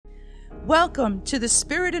Welcome to the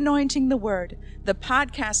Spirit Anointing the Word, the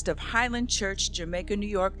podcast of Highland Church, Jamaica, New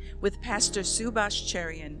York, with Pastor Subash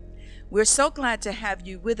Cherian. We're so glad to have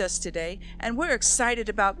you with us today, and we're excited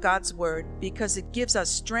about God's Word because it gives us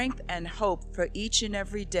strength and hope for each and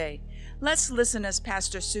every day. Let's listen as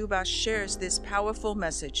Pastor Subash shares this powerful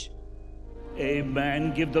message.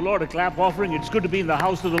 Amen. Give the Lord a clap offering. It's good to be in the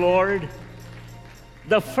house of the Lord.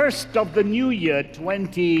 The first of the new year,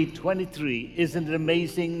 2023. Isn't it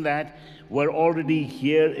amazing that we're already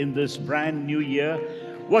here in this brand new year?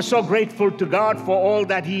 We're so grateful to God for all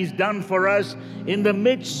that He's done for us in the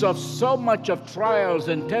midst of so much of trials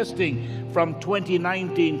and testing from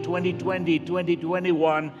 2019, 2020,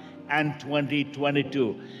 2021, and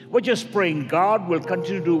 2022. We're just praying God will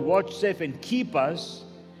continue to watch, save, and keep us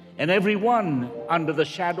and everyone under the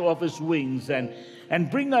shadow of His wings and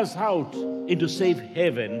bring us out into safe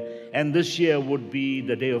haven. And this year would be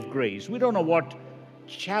the day of grace. We don't know what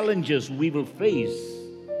challenges we will face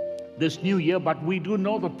this new year, but we do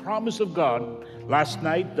know the promise of God. Last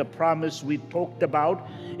night, the promise we talked about,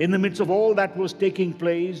 in the midst of all that was taking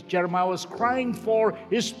place, Jeremiah was crying for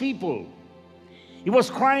his people. He was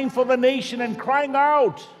crying for the nation and crying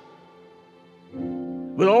out.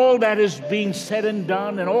 With all that is being said and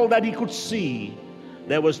done and all that he could see,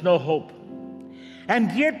 there was no hope.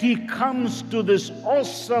 And yet he comes to this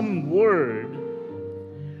awesome word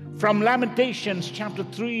from Lamentations chapter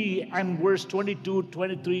 3 and verse 22,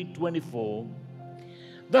 23, 24.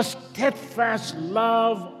 The steadfast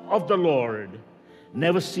love of the Lord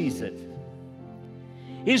never ceaseth.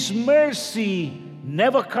 His mercy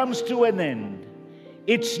never comes to an end.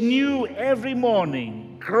 It's new every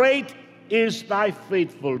morning. Great is thy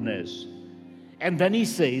faithfulness. And then he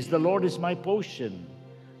says, the Lord is my portion,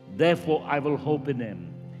 therefore I will hope in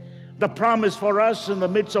him. The promise for us in the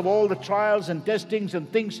midst of all the trials and testings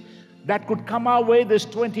and things that could come our way this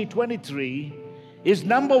 2023 is,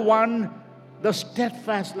 number one, the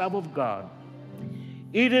steadfast love of God.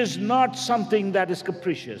 It is not something that is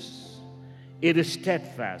capricious. It is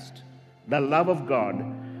steadfast, the love of God.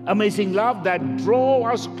 Amazing love that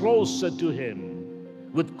draws us closer to him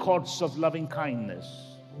with cords of loving kindness.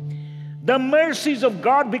 The mercies of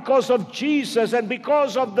God because of Jesus and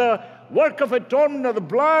because of the work of atonement of the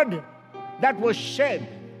blood that was shed.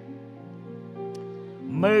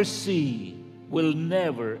 Mercy will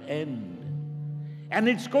never end. And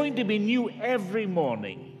it's going to be new every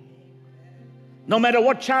morning. No matter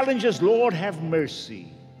what challenges, Lord, have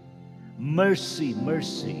mercy. Mercy,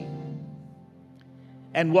 mercy.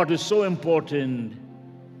 And what is so important,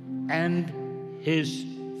 and his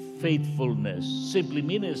faithfulness, simply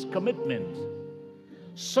means his commitment.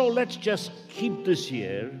 So let's just keep this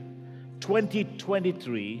year,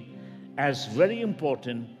 2023, as very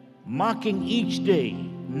important, marking each day,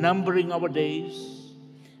 numbering our days,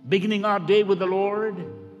 beginning our day with the Lord,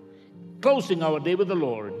 closing our day with the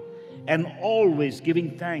Lord, and always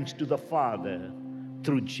giving thanks to the Father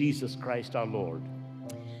through Jesus Christ our Lord.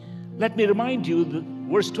 Let me remind you that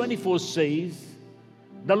verse 24 says,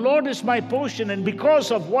 the Lord is my portion, and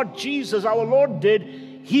because of what Jesus our Lord did,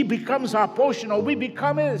 he becomes our portion, or we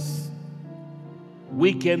become his.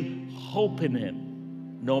 We can hope in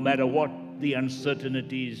him, no matter what the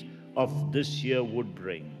uncertainties of this year would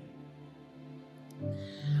bring.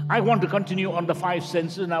 I want to continue on the five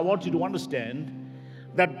senses, and I want you to understand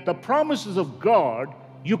that the promises of God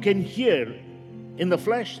you can hear in the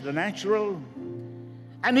flesh, the natural,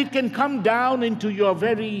 and it can come down into your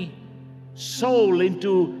very soul,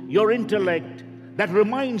 into your intellect, that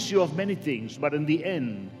reminds you of many things, but in the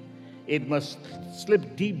end, it must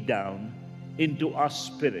slip deep down into our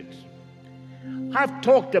spirit. I've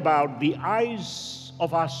talked about the eyes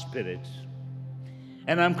of our spirit,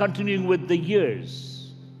 and I'm continuing with the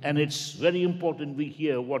ears, and it's very important we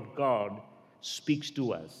hear what God speaks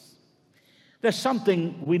to us. There's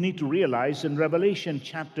something we need to realize in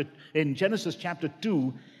Genesis chapter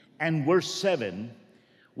 2 and verse 7.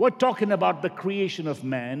 We're talking about the creation of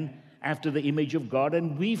man after the image of God,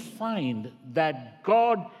 and we find that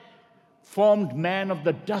God formed man of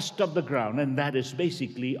the dust of the ground, and that is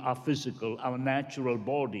basically our physical, our natural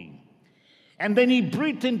body. And then he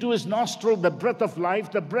breathed into his nostril the breath of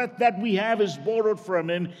life. The breath that we have is borrowed from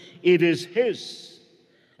him. It is his.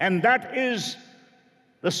 And that is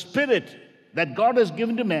the spirit that God has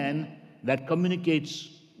given to man that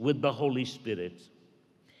communicates with the Holy Spirit.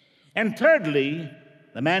 And thirdly,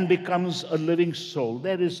 the man becomes a living soul.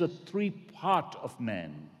 There is a three-part of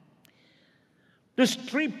man. This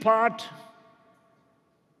three-part,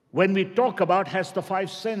 when we talk about, has the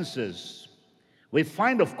five senses. We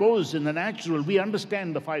find, of course, in the natural, we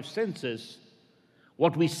understand the five senses.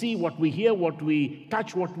 what we see, what we hear, what we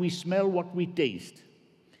touch, what we smell, what we taste.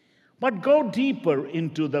 But go deeper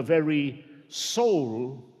into the very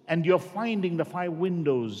soul, and you're finding the 5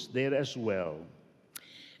 windows there as well.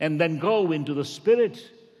 And then go into the spirit.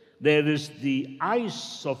 There is the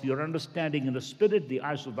eyes of your understanding in the spirit, the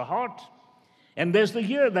eyes of the heart. And there's the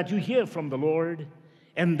ear that you hear from the Lord.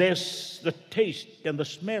 And there's the taste and the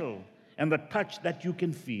smell and the touch that you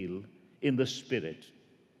can feel in the spirit.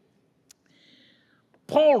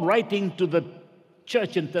 Paul, writing to the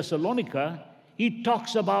church in Thessalonica, he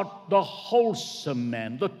talks about the wholesome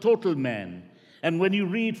man, the total man. And when you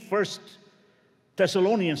read 1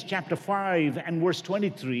 Thessalonians chapter 5 and verse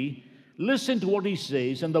 23, listen to what he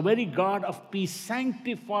says. And the very God of peace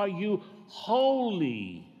sanctify you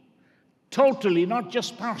wholly, totally, not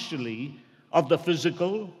just partially, of the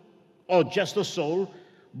physical or just the soul,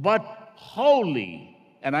 but wholly.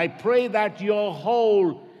 And I pray that your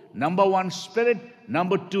whole, number 1, spirit,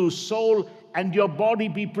 number 2, soul, and your body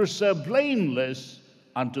be preserved blameless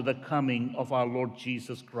unto the coming of our Lord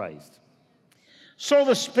Jesus Christ. So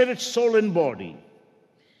the spirit, soul, and body.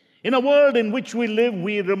 In a world in which we live,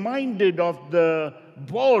 we're reminded of the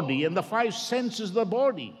body and the 5 senses of the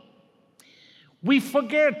body. We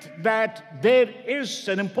forget that there is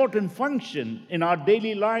an important function in our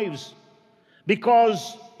daily lives,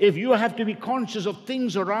 because if you have to be conscious of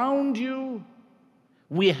things around you,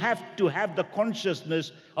 we have to have the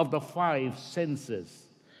consciousness of the 5 senses.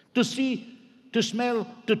 To see, to smell,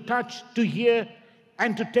 to touch, to hear,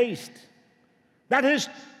 and to taste. That is,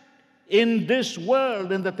 in this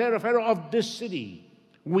world, in the thoroughfare of this city,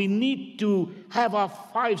 we need to have our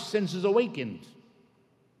 5 senses awakened.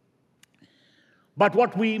 But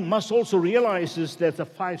what we must also realize is that the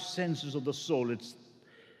 5 senses of the soul, it's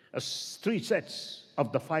 3 sets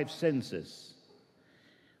of the 5 senses.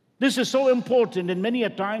 This is so important, and many a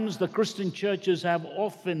times the Christian churches have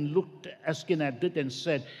often looked asking at it and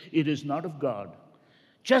said, it is not of God.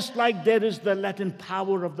 Just like there is the latent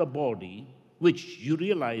power of the body, which you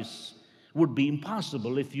realize would be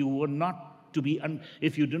impossible if you were not to be,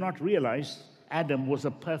 if you do not realize Adam was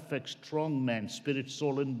a perfect, strong man, spirit,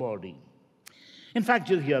 soul, and body. In fact,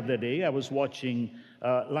 just the other day, I was watching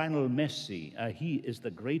Lionel Messi. He is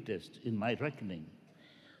the greatest in my reckoning.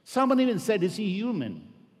 Someone even said, is he human?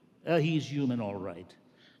 He's human, all right.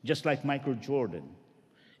 Just like Michael Jordan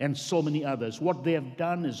and so many others. What they have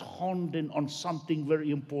done is honed in on something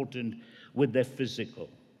very important with their physical.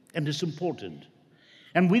 And it's important.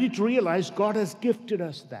 And we need to realize God has gifted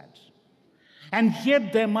us that. And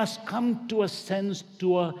yet there must come to a sense,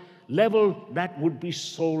 to a level that would be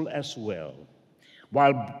soul as well.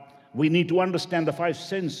 While we need to understand the 5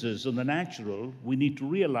 senses in the natural, we need to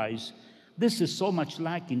realize this is so much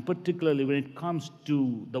lacking, particularly when it comes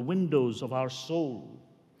to the windows of our soul.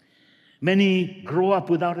 Many grow up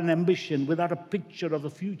without an ambition, without a picture of the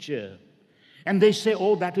future. And they say,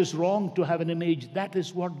 oh, that is wrong to have an image. That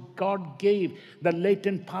is what God gave, the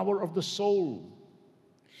latent power of the soul.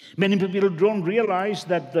 Many people don't realize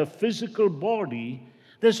that the physical body,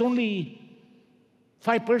 there's only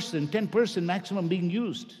 5%, 10% maximum being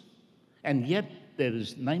used. And yet there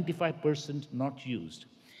is 95% not used.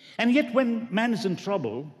 And yet when man is in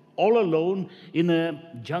trouble, all alone in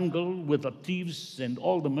a jungle with the thieves and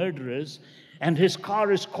all the murderers, and his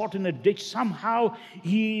car is caught in a ditch, somehow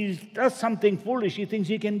he does something foolish. He thinks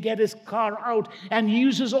he can get his car out, and he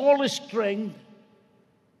uses all his strength,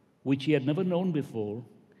 which he had never known before.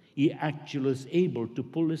 He actually is able to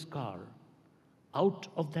pull his car out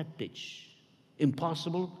of that ditch.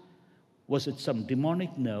 Impossible? Was it some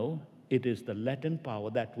demonic? No. It is the latent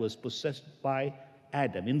power that was possessed by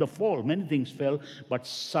Adam. In the fall, many things fell, but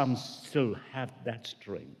some still have that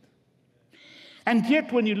strength. And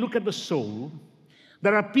yet, when you look at the soul,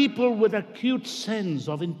 there are people with acute sense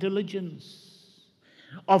of intelligence,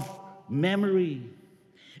 of memory.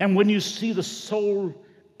 And when you see the soul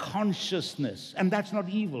consciousness, and that's not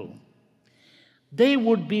evil, they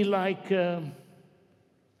would be like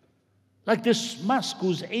this Musk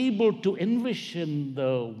who's able to envision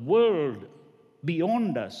the world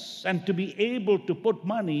beyond us and to be able to put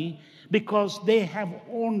money because they have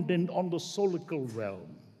owned it on the soulical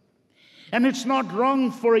realm. And it's not wrong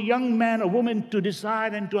for a young man or woman to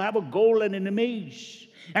decide and to have a goal and an image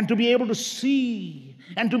and to be able to see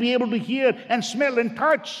and to be able to hear and smell and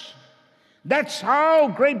touch. That's how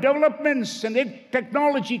great developments and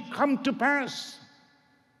technology come to pass.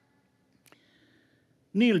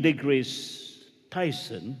 Neil deGrasse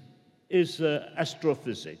Tyson is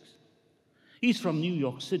astrophysics. He's from New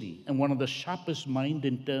York City and one of the sharpest minds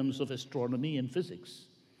in terms of astronomy and physics.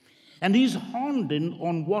 And he's honed in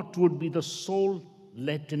on what would be the soul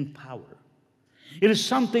latent power. It is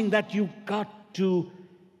something that you've got to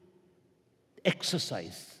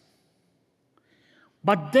exercise.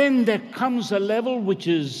 But then there comes a level which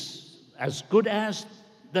is as good as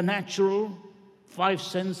the natural, 5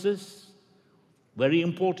 senses, very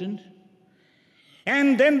important.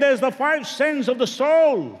 And then there's the 5 senses of the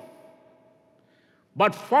soul.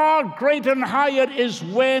 But far greater and higher is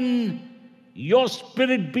when your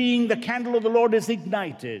spirit being the candle of the Lord is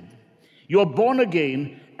ignited. You're born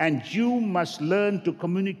again, and you must learn to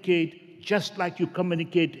communicate just like you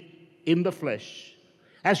communicate in the flesh.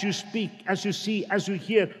 As you speak, as you see, as you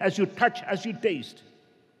hear, as you touch, as you taste.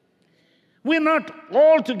 We're not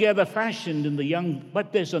altogether fashioned in the young,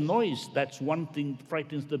 but there's a noise. That's one thing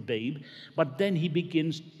frightens the babe. But then he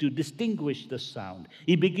begins to distinguish the sound.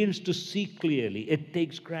 He begins to see clearly. It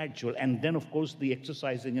takes gradual. And then, of course, the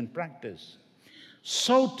exercising and practice.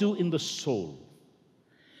 So too in the soul.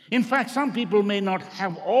 In fact, some people may not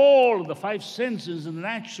have all the 5 senses in the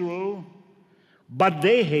natural, but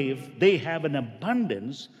they have an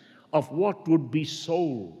abundance of what would be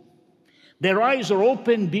soul. Their eyes are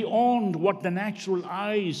open beyond what the natural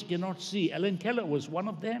eyes cannot see. Ellen Keller was one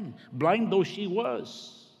of them, blind though she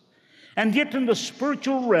was. And yet in the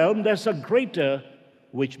spiritual realm, there's a greater,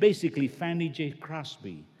 which basically Fanny J.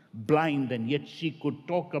 Crosby, blind, and yet she could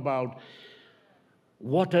talk about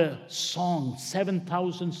what a song,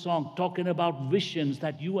 7,000 songs, talking about visions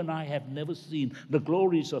that you and I have never seen, the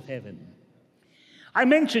glories of heaven. I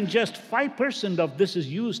mentioned just 5% of this is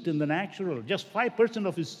used in the natural. Just 5%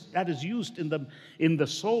 of that is used in the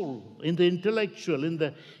soul, in the intellectual,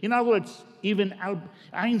 in other words, even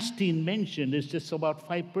Einstein mentioned it's just about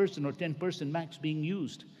 5% or 10% max being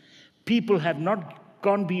used. People have not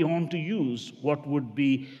gone beyond to use what would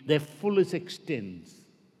be their fullest extent.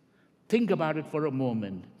 Think about it for a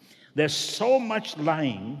moment. There's so much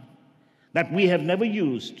lying that we have never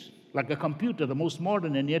used, like a computer, the most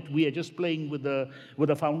modern, and yet we are just playing with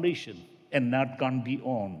the foundation and not gone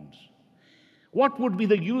beyond. What would be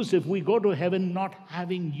the use if we go to heaven not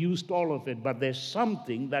having used all of it? But there's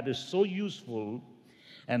something that is so useful,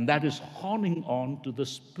 and that is honing on to the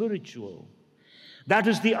spiritual. That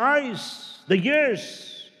is the eyes, the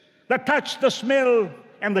ears, the touch, the smell,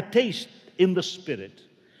 and the taste in the spirit.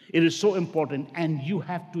 It is so important, and you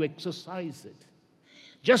have to exercise it.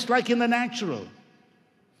 Just like in the natural,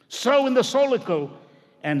 so in the solical,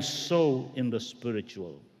 and so in the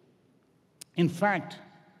spiritual. In fact,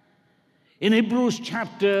 in Hebrews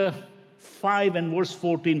chapter 5 and verse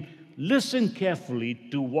 14, listen carefully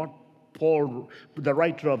to what Paul, the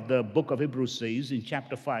writer of the book of Hebrews, says in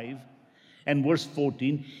chapter 5 and verse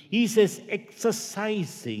 14. He says,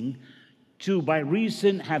 exercising to by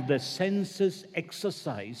reason have the senses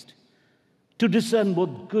exercised to discern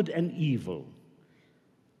both good and evil.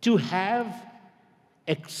 To have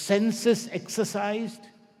senses exercised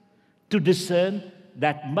to discern,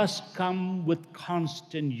 that must come with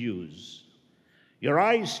constant use. Your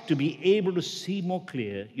eyes to be able to see more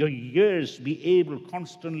clear, your ears be able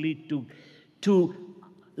constantly to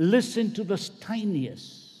listen to the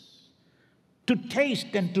tiniest, to taste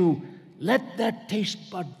and to let that taste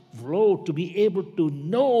bud flow, to be able to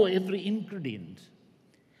know every ingredient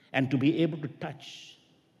and to be able to touch.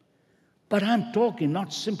 But I'm talking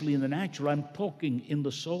not simply in the natural, I'm talking in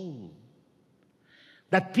the soul.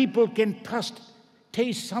 That people can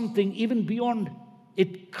taste something even beyond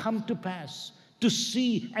it come to pass, to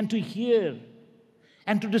see and to hear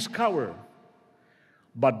and to discover.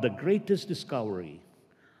 But the greatest discovery,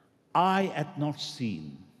 eye hath not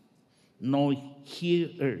seen, nor ear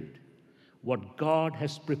heard, what God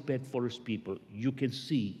has prepared for his people. You can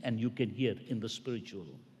see and you can hear in the spiritual.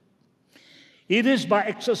 It is by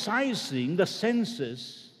exercising the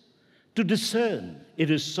senses to discern. It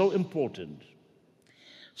is so important.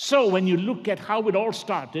 So when you look at how it all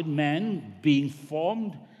started, man being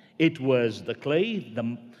formed, it was the clay,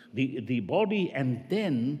 the body, and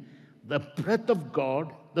then the breath of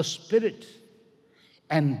God, the spirit.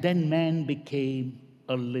 And then man became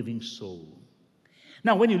a living soul.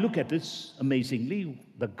 Now, when you look at this, amazingly,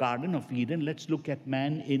 the Garden of Eden, let's look at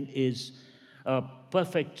man in his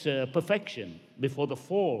perfection before the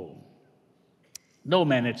fall. No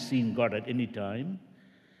man had seen God at any time.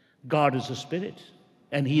 God is a spirit,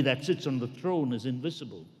 and he that sits on the throne is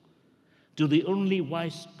invisible. To the only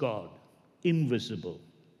wise God, invisible.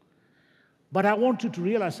 But I want you to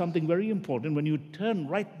realize something very important when you turn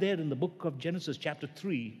right there in the book of Genesis chapter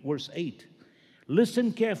 3, verse 8.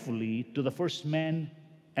 Listen carefully to the first man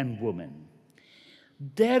and woman.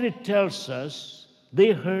 There it tells us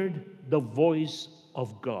they heard the voice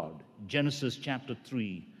of God. Genesis chapter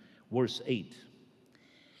 3, verse 8.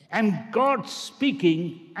 And God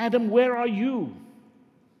speaking, Adam, where are you?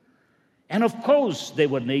 And of course, they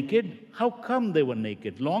were naked. How come they were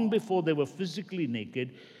naked? Long before they were physically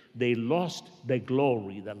naked, they lost their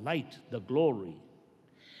glory, the light, the glory.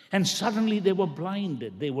 And suddenly they were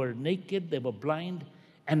blinded. They were naked, they were blind,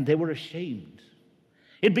 and they were ashamed.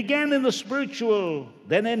 It began in the spiritual,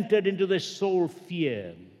 then entered into the soul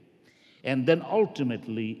fear. And then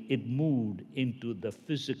ultimately it moved into the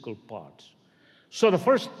physical parts. So the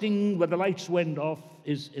first thing where the lights went off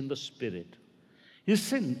is in the spirit. His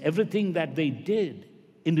sin, everything that they did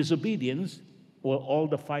in disobedience were all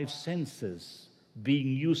the five senses being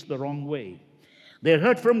used the wrong way. They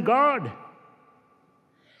heard from God,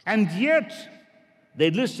 and yet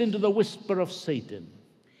they listened to the whisper of Satan.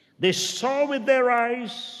 They saw with their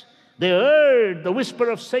eyes, they heard the whisper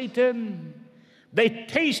of Satan, they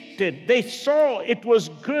tasted, they saw it was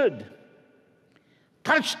good,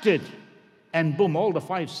 touched it, and boom, all the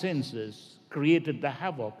five senses created the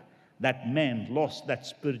havoc that man lost that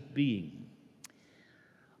spirit being.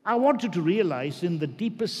 I want you to realize, in the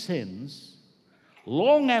deepest sense,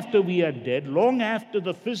 long after we are dead, long after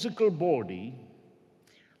the physical body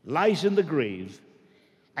lies in the grave,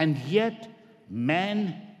 and yet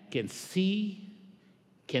man can see,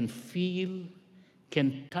 can feel,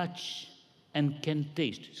 can touch, and can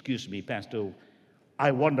taste. Excuse me, Pastor,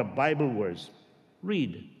 I want a Bible verse.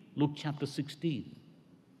 Read Luke chapter 16.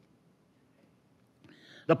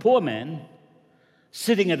 The poor man,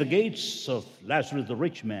 sitting at the gates of Lazarus the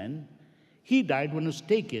rich man, he died when he was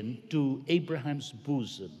taken to Abraham's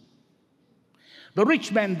bosom. The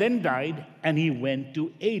rich man then died, and he went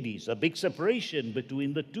to Hades, a big separation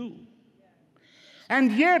between the two.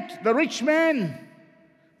 And yet the rich man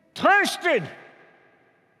thirsted.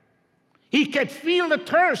 He could feel the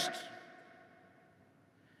thirst.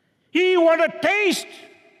 He wanted a taste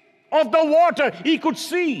of the water he could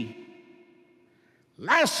see.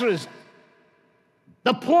 Lazarus,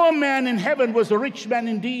 the poor man in heaven, was a rich man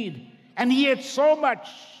indeed, and he had so much.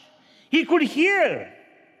 He could hear.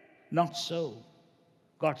 Not so,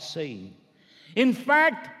 God saying. In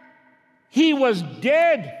fact, he was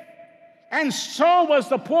dead, and so was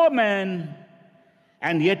the poor man,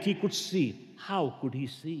 and yet he could see. How could he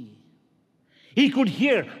see? He could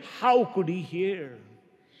hear. How could he hear?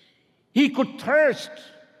 He could thirst.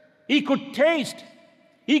 He could taste.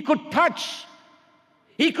 He could touch.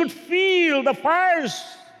 He could feel the fires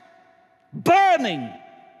burning.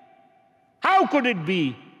 How could it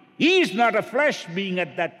be? He is not a flesh being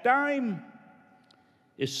at that time.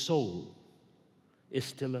 His soul is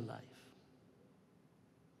still alive.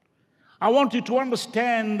 I want you to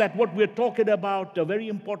understand that what we're talking about, a very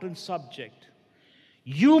important subject.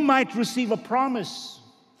 You might receive a promise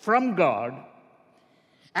from God,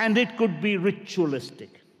 and it could be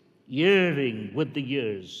ritualistic, hearing with the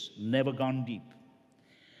ears, never gone deep.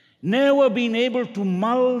 Never been able to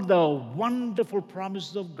mull the wonderful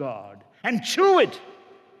promises of God and chew it.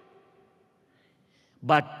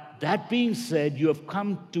 But that being said, you have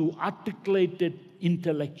come to articulate it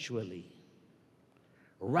intellectually,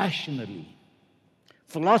 rationally,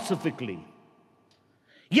 philosophically.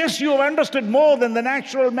 Yes, you have understood more than the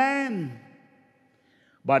natural man,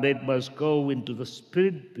 but it must go into the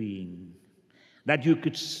spirit being that you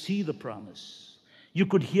could see the promise, you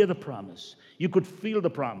could hear the promise, you could feel the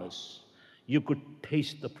promise, you could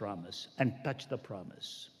taste the promise and touch the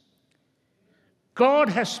promise. God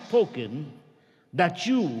has spoken that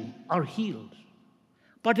you are healed,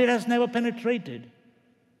 but it has never penetrated.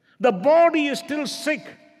 The body is still sick,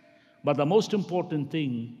 but the most important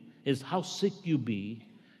thing is how sick you be.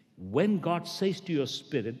 When God says to your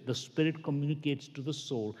spirit, the spirit communicates to the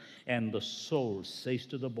soul, and the soul says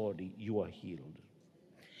to the body, you are healed.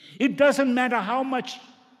 It doesn't matter how much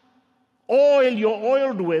oil you're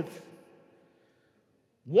oiled with,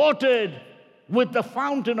 watered with the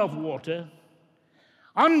fountain of water,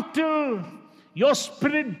 until your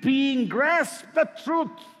spirit being grasps the truth,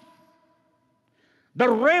 the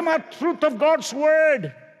rhema truth of God's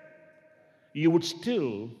word, you would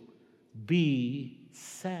still be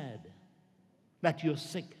sad that you're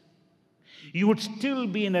sick. You would still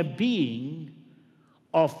be in a being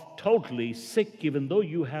of totally sick, even though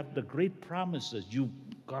you have the great promises. You've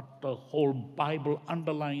got the whole Bible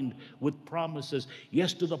underlined with promises.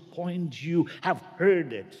 Yes, to the point you have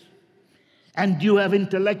heard it. And you have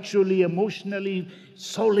intellectually, emotionally,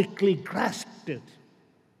 solically grasped it.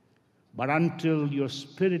 But until your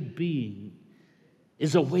spirit being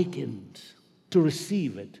is awakened to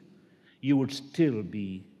receive it, you would still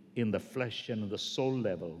be in the flesh and the soul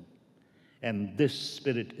level. And this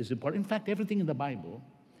spirit is important. In fact, everything in the Bible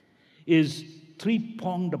is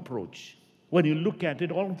three-pronged approach. when you look at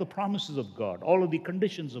it, all of the promises of God, all of the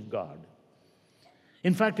conditions of God.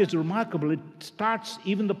 In fact, it's remarkable. It starts,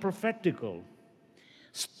 even the prophetical,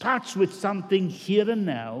 starts with something here and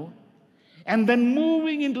now, and then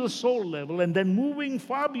moving into the soul level, and then moving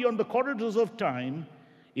far beyond the corridors of time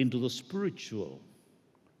into the spiritual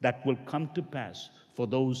that will come to pass for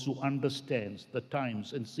those who understand the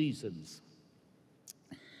times and seasons.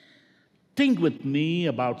 Think with me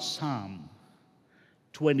about Psalm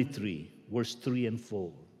 23, verse 3 and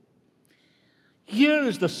 4. Here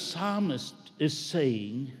is the psalmist is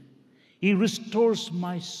saying, He restores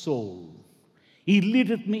my soul. He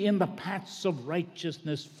leadeth me in the paths of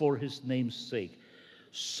righteousness for His name's sake.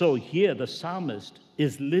 So here the psalmist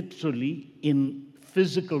is literally, in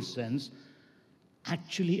physical sense,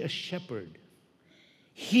 actually a shepherd.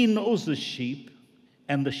 He knows the sheep,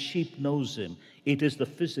 and the sheep knows him. It is the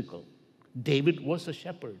physical. David was a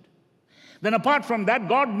shepherd. Then apart from that,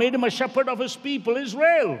 God made him a shepherd of His people,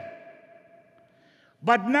 Israel.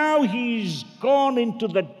 But now he's gone into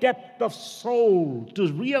the depth of soul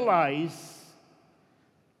to realize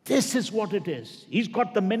this is what it is. He's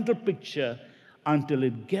got the mental picture until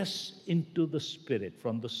it gets into the spirit,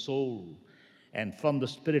 from the soul. And from the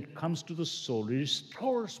spirit comes to the soul. It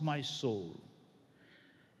restores my soul.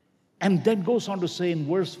 And then goes on to say in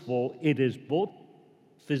verse 4, it is both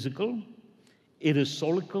physical, it is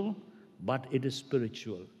soulical, but it is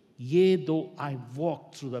spiritual. Yea, though I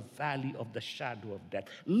walk through the valley of the shadow of death.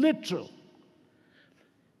 Literal.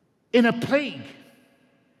 In a plague,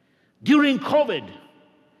 during COVID,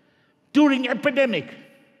 during epidemic,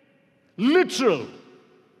 literal,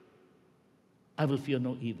 I will fear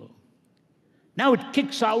no evil. Now it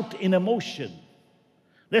kicks out in emotion.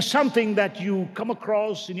 There's something that you come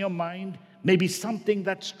across in your mind, maybe something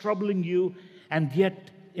that's troubling you, and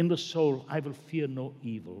yet in the soul, I will fear no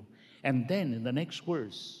evil. And then in the next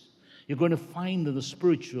verse, you're going to find in the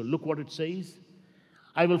spiritual, look what it says.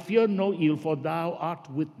 I will fear no evil, for thou art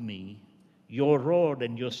with me. Your rod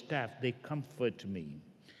and your staff, they comfort me.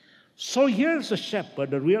 So here's a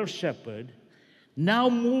shepherd, a real shepherd, now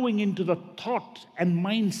moving into the thought and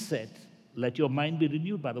mindset. Let your mind be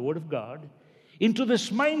renewed by the word of God. Into this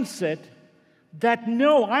mindset that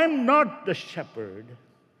no, I'm not the shepherd.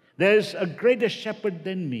 There's a greater shepherd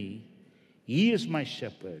than me. He is my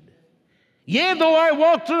shepherd. Yea, though I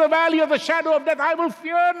walk through the valley of the shadow of death, I will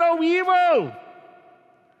fear no evil.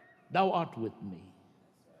 Thou art with me.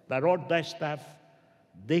 Thy rod, thy staff,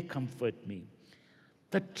 they comfort me.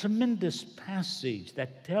 The tremendous passage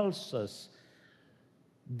that tells us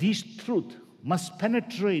this truth must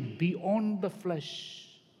penetrate beyond the flesh,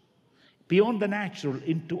 beyond the natural,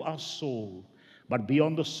 into our soul. But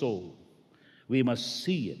beyond the soul, we must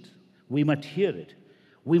see it, we must hear it,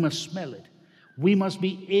 we must smell it, we must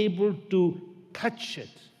be able to touch it.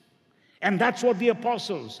 And that's what the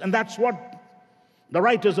apostles, and that's what the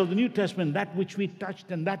writers of the New Testament, that which we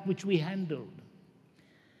touched and that which we handled.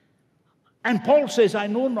 And Paul says, I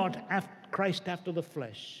know not Christ after the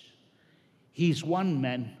flesh. He's one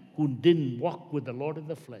man who didn't walk with the Lord in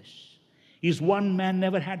the flesh. He's one man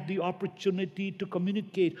never had the opportunity to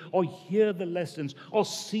communicate or hear the lessons or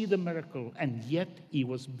see the miracle, and yet he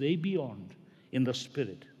was way beyond in the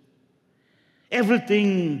spirit.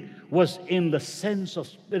 Everything was in the sense of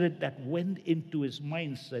spirit that went into his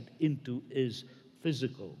mindset, into his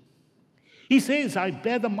physical. He says, I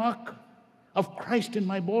bear the mark of Christ in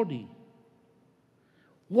my body.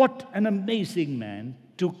 What an amazing man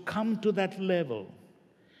to come to that level.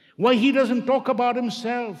 Why, he doesn't talk about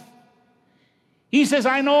himself. He says,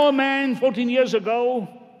 I know a man 14 years ago,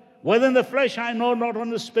 whether in the flesh I know not on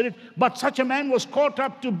the spirit, but such a man was caught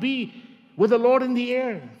up to be with the Lord in the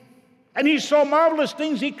air. And he saw marvelous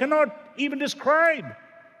things he cannot even describe.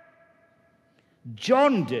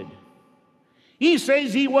 John did. He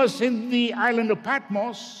says he was in the island of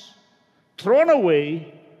Patmos, thrown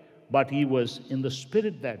away, but he was in the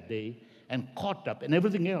spirit that day and caught up. And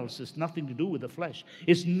everything else is nothing to do with the flesh.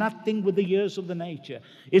 It's nothing with the ears of the nature.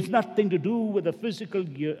 It's nothing to do with the physical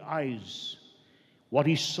eyes. What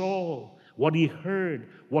he saw, what he heard,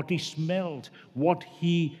 what he smelled, what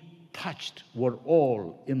he touched were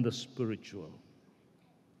all in the spiritual.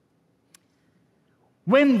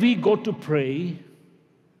 When we go to pray,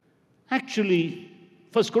 actually,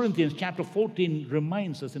 1 Corinthians chapter 14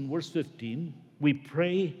 reminds us in verse 15, we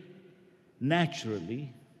pray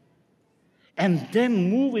naturally, and then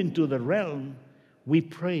move into the realm, we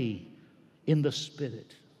pray in the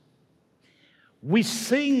Spirit. We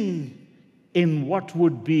sing in what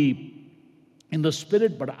would be in the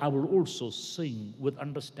Spirit, but I will also sing with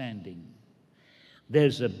understanding.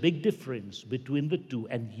 There's a big difference between the two,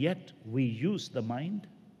 and yet we use the mind.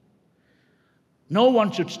 No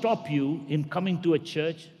one should stop you in coming to a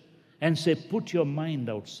church and say, put your mind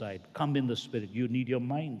outside. Come in the Spirit. You need your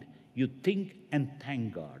mind. You think and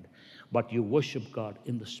thank God, but you worship God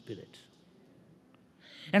in the Spirit.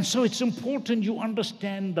 And so it's important you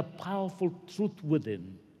understand the powerful truth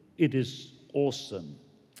within. It is awesome.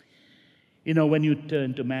 You know, when you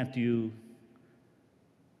turn to Matthew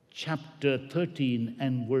chapter 13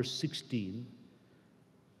 and verse 16,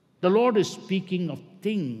 the Lord is speaking of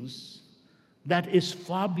things that is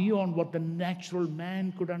far beyond what the natural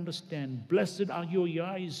man could understand. Blessed are your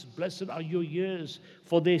eyes, blessed are your ears,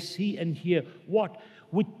 for they see and hear. What?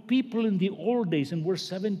 With people in the old days, in verse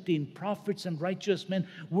 17, prophets and righteous men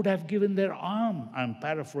would have given their arm. I'm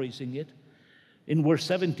paraphrasing it. In verse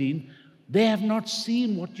 17, they have not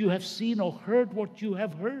seen what you have seen or heard what you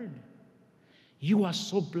have heard. You are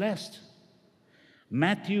so blessed.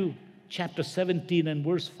 Matthew chapter 17 and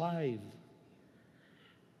verse 5.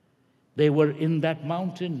 They were in that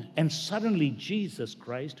mountain, and suddenly Jesus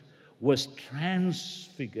Christ was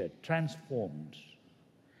transfigured, transformed.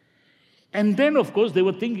 And then, of course, they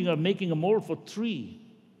were thinking of making a mold for 3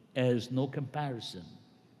 as no comparison.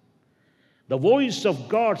 The voice of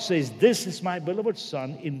God says, this is my beloved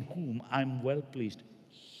Son in whom I'm well pleased.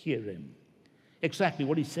 Hear him. Exactly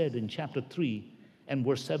what he said in chapter 3 and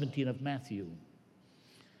verse 17 of Matthew.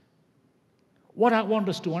 What I want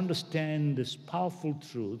us to understand, this powerful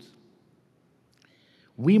truth,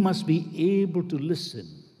 we must be able to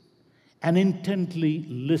listen and intently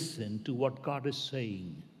listen to what God is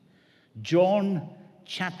saying. John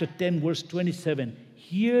chapter 10 verse 27,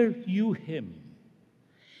 hear you him.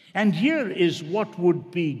 And here is what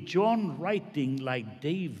would be John writing like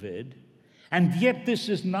David, and yet this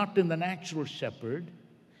is not in the natural shepherd.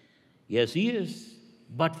 Yes, he is,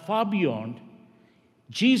 but far beyond.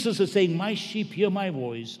 Jesus is saying, my sheep hear my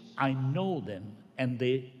voice, I know them, and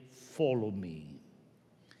they follow me.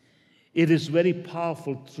 It is very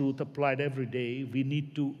powerful truth applied every day. We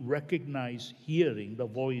need to recognize hearing the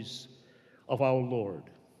voice of our Lord.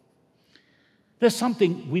 There's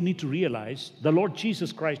something we need to realize. The Lord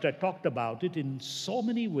Jesus Christ, I talked about it in so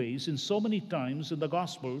many ways, in so many times in the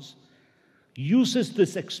Gospels, uses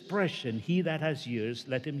this expression, he that has ears,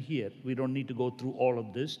 let him hear. We don't need to go through all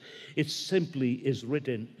of this. It simply is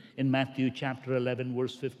written in Matthew chapter 11,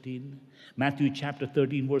 verse 15, Matthew chapter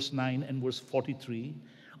 13, verse 9 and verse 43,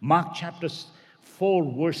 Mark chapter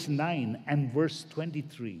 4, verse 9 and verse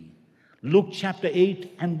 23, Luke chapter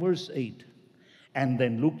 8 and verse 8, and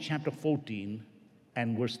then Luke chapter 14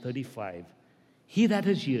 and verse 35. He that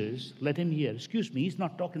has ears, let him hear. Excuse me, he's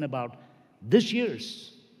not talking about this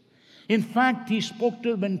year's. In fact, he spoke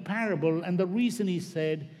to them in parable, and the reason he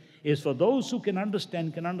said is for those who can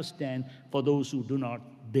understand, for those who do not,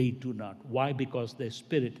 they do not. Why? Because their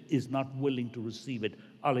spirit is not willing to receive it.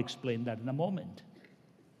 I'll explain that in a moment.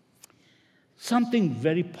 Something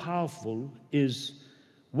very powerful is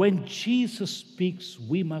when Jesus speaks,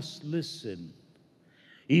 we must listen.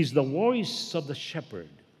 He's the voice of the shepherd.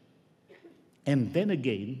 And then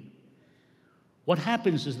again, what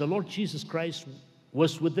happens is the Lord Jesus Christ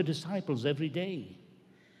was with the disciples every day.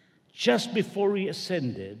 Just before he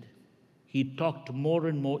ascended, he talked more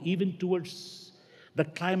and more, even towards the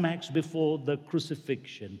climax before the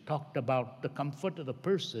crucifixion, talked about the comfort of the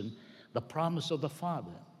person, the promise of the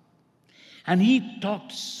Father. And he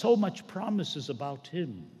talked so much promises about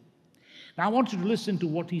him. Now I want you to listen to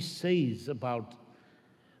what he says about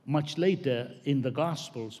much later in the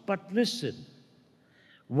Gospels. But listen,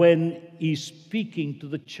 when he's speaking to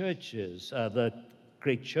the churches, the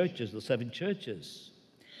great churches, the 7 churches,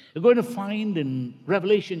 you're going to find in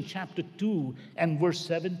Revelation chapter 2 and verse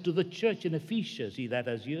 7 to the church in Ephesus. He that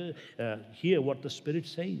has ear, hear what the Spirit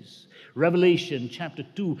says. Revelation chapter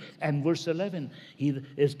 2 and verse 11. He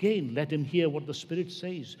is again, let him hear what the Spirit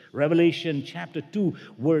says. Revelation chapter 2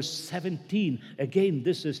 verse 17. Again,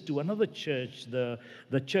 this is to another church, the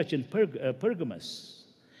church in Pergamos.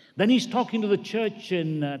 Then he's talking to the church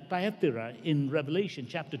in Thyatira in Revelation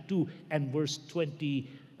chapter 2 and verse 22.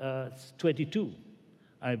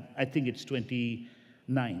 I think it's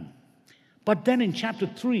 29. But then in chapter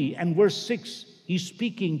 3 and verse 6, he's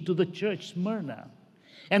speaking to the church Smyrna.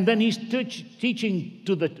 And then he's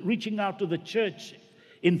reaching out to the church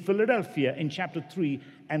in Philadelphia in chapter 3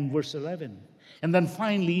 and verse 11. And then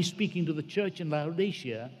finally, he's speaking to the church in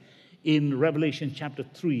Laodicea in Revelation chapter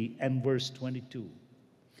 3 and verse 22.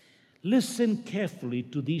 Listen carefully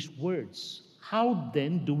to these words. How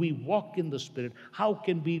then do we walk in the Spirit? How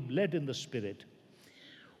can we be led in the Spirit?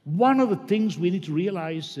 One of the things we need to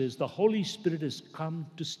realize is the Holy Spirit has come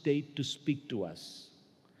to stay to speak to us.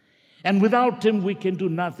 And without him, we can do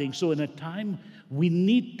nothing. So in a time, we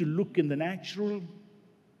need to look in the natural.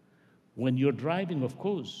 When you're driving, of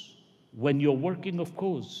course. When you're working, of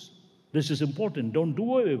course. This is important. Don't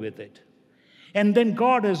do away with it. And then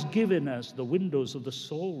God has given us the windows of the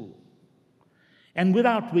soul, and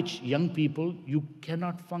without which, young people, you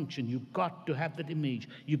cannot function. You've got to have that image.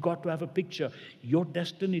 You've got to have a picture. Your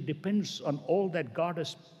destiny depends on all that God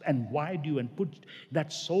has and wired you and put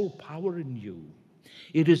that soul power in you.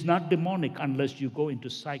 It is not demonic unless you go into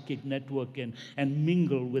psychic network and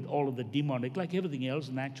mingle with all of the demonic. Like everything else,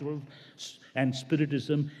 natural and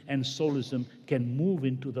spiritism and soulism can move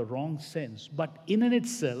into the wrong sense. But in and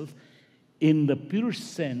itself, in the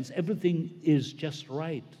purest sense, everything is just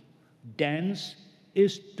right. Dance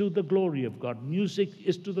is to the glory of God. Music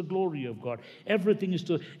is to the glory of God. Everything is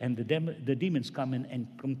to, and the demons come in and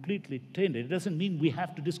completely taint it. It doesn't mean we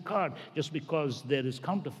have to discard just because there is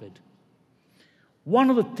counterfeit. One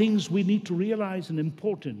of the things we need to realize an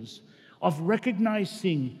importance of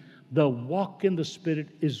recognizing the walk in the Spirit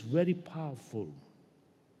is very powerful.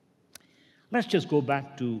 Let's just go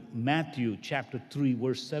back to Matthew chapter 3,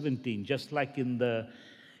 verse 17. Just like in the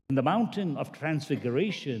mountain of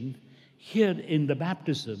transfiguration, here in the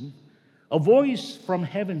baptism, a voice from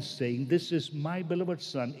heaven saying, "This is my beloved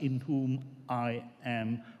Son, in whom I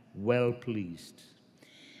am well pleased."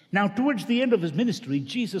 Now, towards the end of his ministry,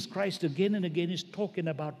 Jesus Christ again and again is talking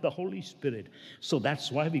about the Holy Spirit. So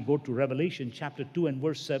that's why we go to Revelation chapter 2 and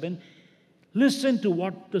verse 7. Listen to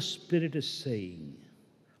what the Spirit is saying.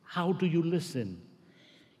 How do you listen?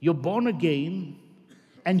 You're born again,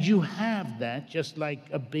 and you have that just like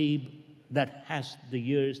a babe that has the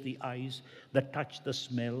ears, the eyes, the touch, the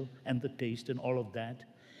smell, and the taste, and all of that.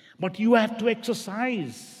 But you have to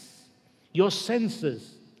exercise your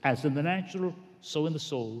senses, as in the natural, so in the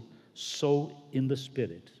soul, so in the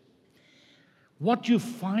spirit. What you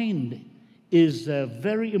find is a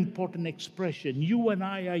very important expression. You and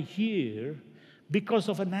I are here because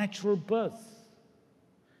of a natural birth.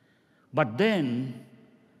 But then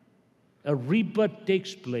a rebirth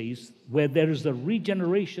takes place where there is a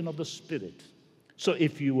regeneration of the Spirit. So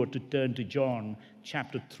if you were to turn to John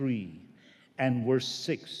chapter 3 and verse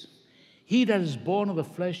 6, he that is born of the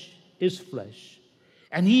flesh is flesh,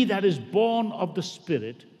 and he that is born of the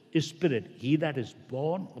Spirit is spirit. He that is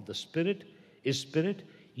born of the Spirit is spirit.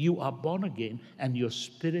 You are born again, and your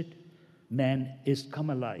spirit man is come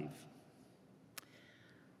alive.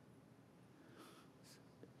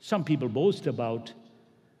 Some people boast about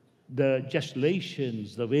the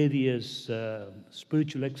gesticulations, the various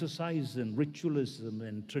spiritual exercises and ritualism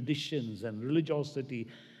and traditions and religiosity.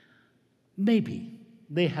 Maybe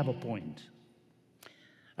they have a point.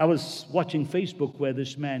 I was watching Facebook where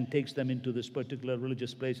this man takes them into this particular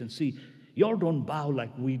religious place and see, y'all don't bow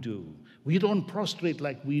like we do. We don't prostrate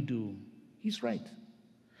like we do. He's right.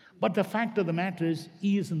 But the fact of the matter is,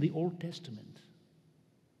 he is in the Old Testament.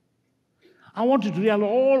 I want you to realize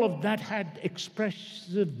all of that had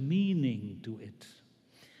expressive meaning to it.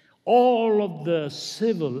 All of the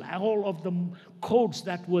civil, all of the codes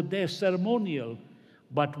that were there, ceremonial.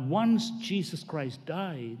 But once Jesus Christ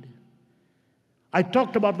died, I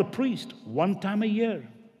talked about the priest one time a year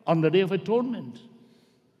on the Day of Atonement.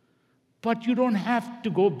 But you don't have to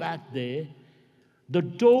go back there. The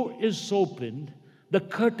door is opened, the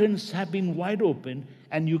curtains have been wide open,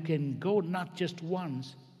 and you can go not just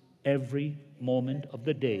once, every moment of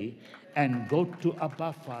the day, and go to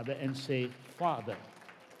Abba Father and say, Father.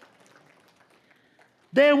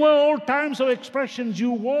 There were all times of expressions.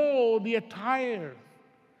 You wore the attire.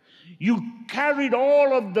 You carried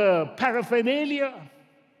all of the paraphernalia.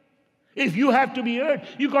 If you have to be heard,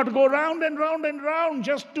 you got to go round and round and round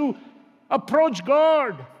just to approach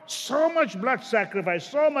God. So much blood sacrifice,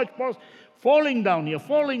 so much falling down here,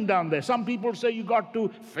 falling down there. Some people say you got to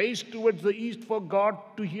face towards the east for God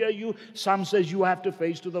to hear you. Some says you have to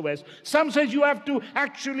face to the west. Some says you have to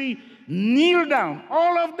actually kneel down.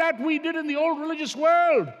 All of that we did in the old religious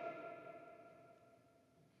world.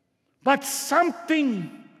 But something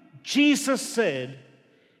Jesus said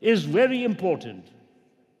is very important.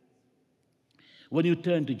 When you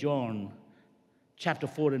turn to John chapter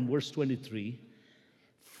 4 and verse 23,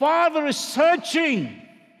 Father is searching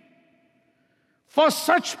for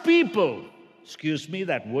such people,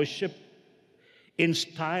 that worship in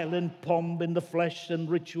style and pomp in the flesh and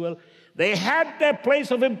ritual. They had their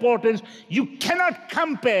place of importance. You cannot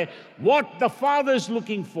compare what the Father is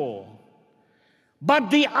looking for.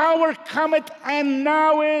 But the hour cometh, and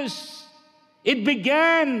now is. It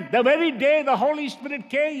began the very day the Holy Spirit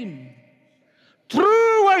came.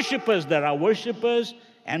 True worshipers, there are worshipers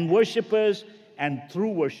and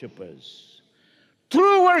true worshipers.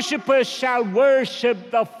 True worshipers shall worship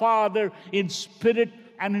the Father in spirit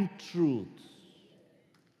and in truth.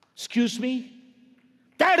 Excuse me?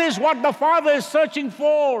 That is what the Father is searching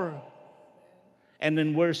for. And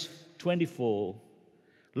in verse 24,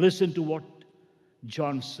 listen to what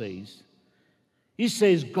John says. He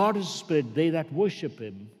says, God is spirit. They that worship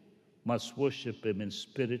him must worship him in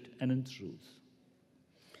spirit and in truth.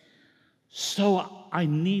 So I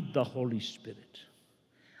need the Holy Spirit.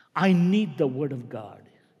 I need the Word of God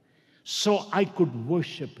so I could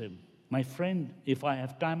worship him. My friend, if I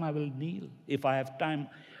have time, I will kneel. If I have time,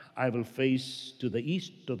 I will face to the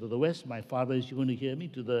east or to the west. My Father is going to hear me.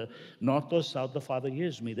 To the north or south, the Father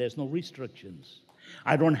hears me. There's no restrictions.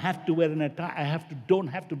 I don't have to wear an attire. Don't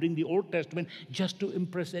have to bring the Old Testament just to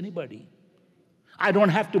impress anybody. I don't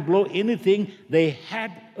have to blow anything. They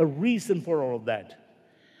had a reason for all of that.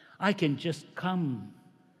 I can just come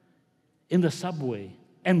in the subway,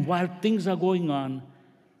 and while things are going on,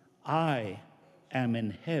 I am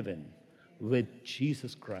in heaven with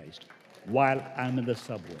Jesus Christ while I'm in the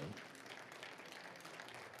subway.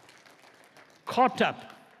 Caught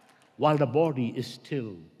up while the body is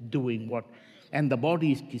still doing what, and the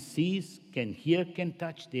body sees, can hear, can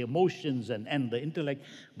touch, the emotions and the intellect,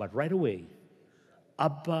 but right away,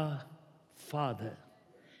 Abba, Father.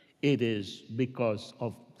 It is because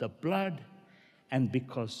of the blood and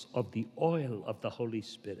because of the oil of the Holy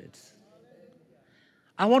Spirit.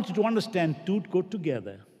 I want you to understand two go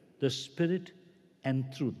together, the Spirit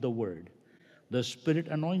and truth, the Word. The Spirit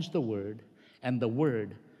anoints the Word, and the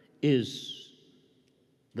Word is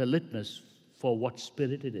the litmus for what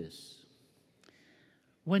spirit it is.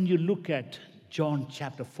 When you look at John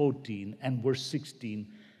chapter 14 and verse 16,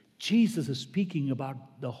 Jesus is speaking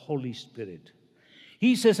about the Holy Spirit.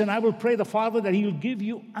 He says, and I will pray the Father that he will give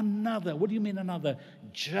you another. What do you mean another?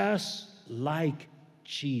 Just like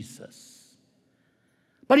Jesus.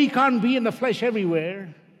 But he can't be in the flesh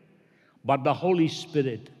everywhere. But the Holy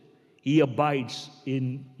Spirit, he abides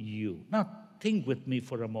in you. Now, think with me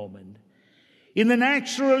for a moment. In the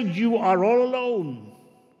natural, you are all alone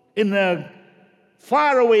in a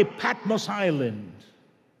faraway Patmos Island.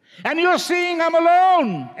 And you're saying, I'm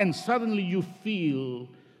alone. And suddenly you feel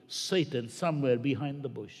Satan somewhere behind the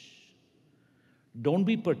bush. Don't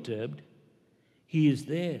be perturbed. He is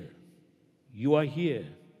there. You are here.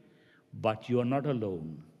 But you are not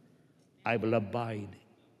alone. I will abide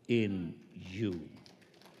in you.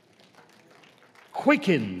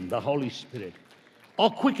 Quicken the Holy Spirit.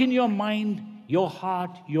 Or quicken your mind, your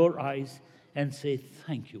heart, your eyes, and say,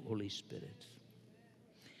 thank you, Holy Spirit.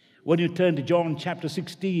 When you turn to John chapter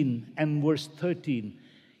 16 and verse 13,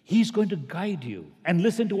 he's going to guide you. And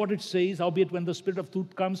listen to what it says, howbeit when the Spirit of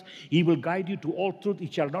truth comes, he will guide you to all truth.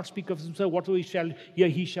 He shall not speak of himself. Whatever he shall hear,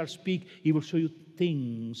 he shall speak. He will show you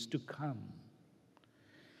things to come.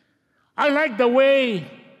 I like the way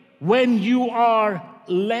when you are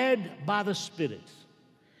led by the Spirit.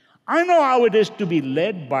 I know how it is to be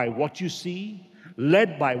led by what you see,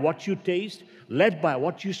 led by what you taste, led by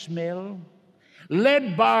what you smell,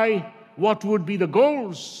 led by what would be the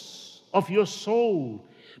goals of your soul,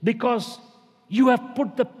 because you have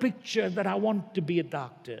put the picture that I want to be a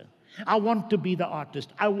doctor, I want to be the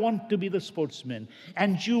artist, I want to be the sportsman,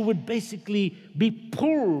 and you would basically be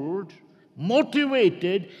pulled,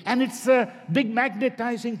 motivated, and it's a big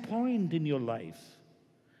magnetizing point in your life.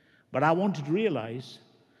 But I want you to realize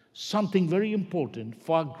something very important,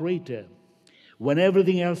 far greater. When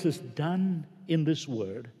everything else is done in this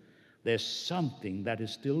world, there's something that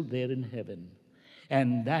is still there in heaven.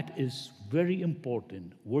 And that is very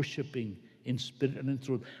important, worshiping in spirit and in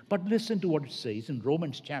truth. But listen to what it says in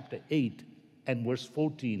Romans chapter 8 and verse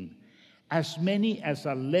 14. As many as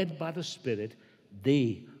are led by the Spirit,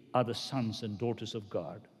 they are the sons and daughters of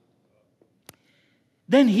God.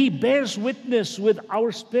 Then he bears witness with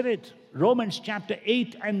our spirit. Romans chapter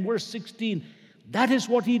 8 and verse 16. That is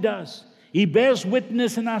what he does. He bears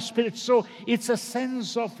witness in our spirit. So it's a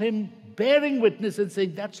sense of him bearing witness and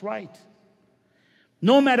saying, that's right.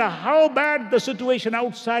 No matter how bad the situation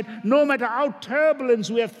outside, no matter how turbulence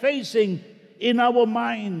we are facing in our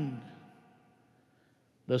mind,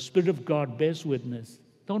 the Spirit of God bears witness.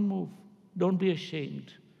 Don't move. Don't be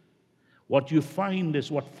ashamed. What you find is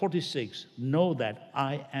what 46, know that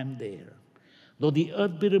I am there. Though the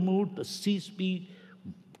earth be removed, the seas be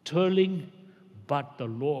twirling, but the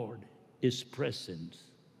Lord is present.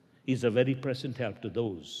 He's a very present help to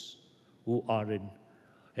those who are in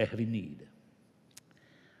a heavy need.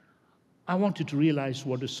 I want you to realize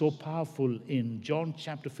what is so powerful in John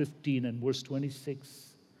chapter 15 and verse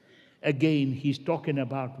 26. Again, he's talking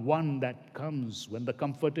about one that comes when the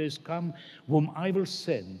Comforter is come, whom I will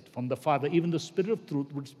send from the Father, even the Spirit of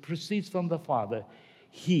truth, which proceeds from the Father.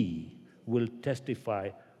 He will testify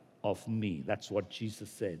of me. That's what Jesus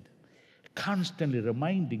said. Constantly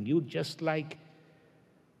reminding you, just like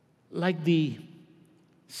the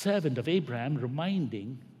servant of Abraham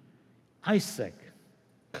reminding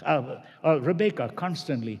Rebekah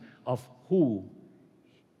constantly of who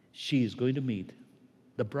she is going to meet,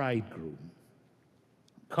 the bridegroom.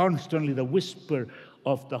 Constantly the whisper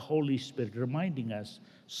of the Holy Spirit reminding us,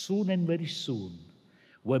 soon and very soon,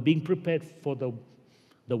 we're being prepared for the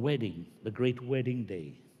wedding, the great wedding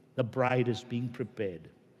day. The bride is being prepared.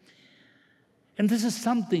 And this is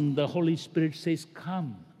something the Holy Spirit says,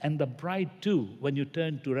 come. And the bride too, when you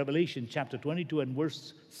turn to Revelation chapter 22 and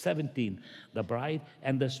verse 17, the bride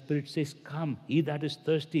and the Spirit says, come. He that is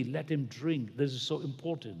thirsty, let him drink. This is so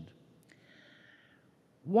important.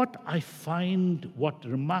 What I find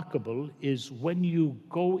remarkable is when you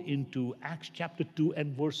go into Acts chapter 2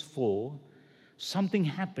 and verse 4, something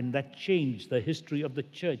happened that changed the history of the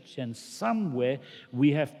church, and somewhere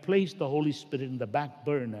we have placed the Holy Spirit in the back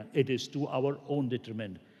burner. It is to our own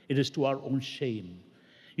detriment. It is to our own shame.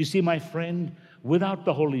 You see, my friend, without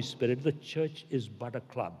the Holy Spirit, the church is but a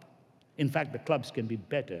club. In fact, the clubs can be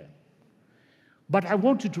better. But I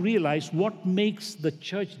want you to realize what makes the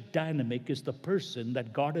church dynamic is the person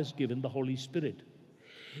that God has given the Holy Spirit.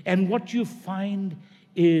 And what you find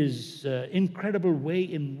is incredible way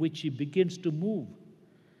in which he begins to move.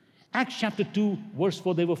 Acts chapter 2, verse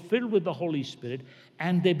 4, they were filled with the Holy Spirit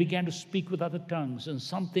and they began to speak with other tongues, and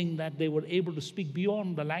something that they were able to speak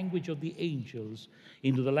beyond the language of the angels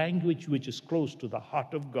into the language which is close to the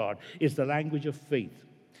heart of God, is the language of faith.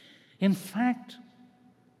 In fact,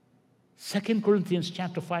 2 Corinthians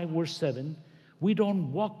chapter 5, verse 7, we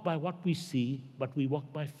don't walk by what we see, but we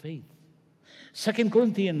walk by faith. 2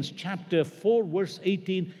 Corinthians chapter 4, verse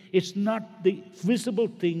 18, it's not the visible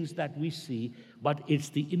things that we see, but it's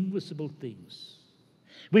the invisible things.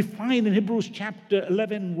 We find in Hebrews chapter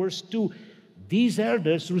 11, verse 2, these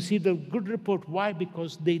elders received a good report. Why?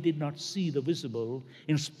 Because they did not see the visible.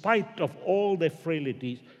 In spite of all their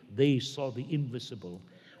frailties, they saw the invisible.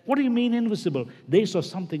 What do you mean invisible? They saw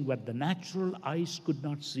something that the natural eyes could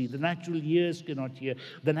not see, the natural ears could not hear,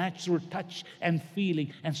 the natural touch and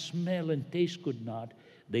feeling and smell and taste could not.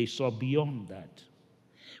 They saw beyond that.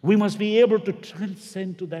 We must be able to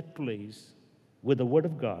transcend to that place with the Word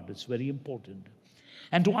of God. It's very important.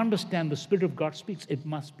 And to understand the Spirit of God speaks, it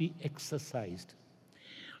must be exercised.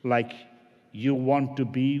 Like you want to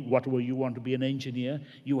be, whatever you want to be, an engineer,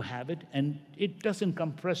 you have it, and it doesn't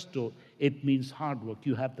come presto. It means hard work.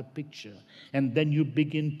 You have the picture. And then you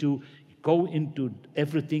begin to go into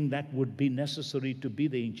everything that would be necessary to be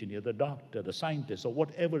the engineer, the doctor, the scientist, or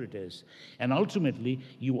whatever it is. And ultimately,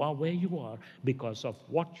 you are where you are because of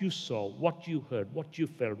what you saw, what you heard, what you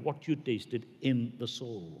felt, what you tasted in the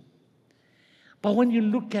soul. But when you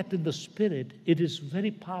look at it in the Spirit, it is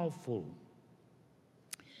very powerful.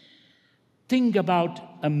 Think about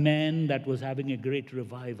a man that was having a great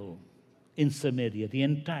revival in Samaria. The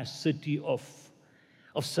entire city of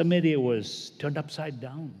Samaria was turned upside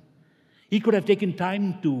down. He could have taken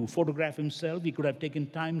time to photograph himself. He could have taken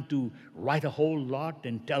time to write a whole lot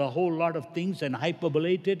and tell a whole lot of things and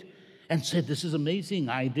hyperbolate it and say, this is amazing,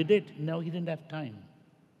 I did it. No, he didn't have time.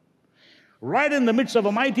 Right in the midst of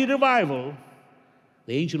a mighty revival,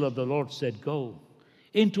 the angel of the Lord said, go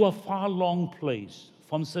into a far long place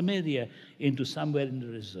from Samaria into somewhere in the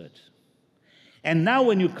desert. And now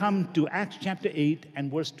when you come to Acts chapter 8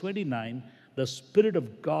 and verse 29, the Spirit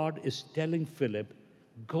of God is telling Philip,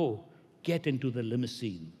 go, get into the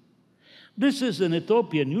limousine. This is an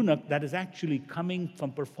Ethiopian eunuch that is actually coming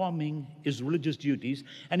from performing his religious duties,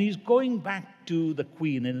 and he's going back to the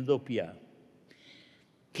queen in Ethiopia.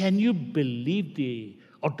 Can you believe the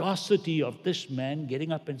audacity of this man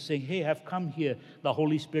getting up and saying, hey, I've come here. The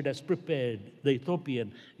Holy Spirit has prepared the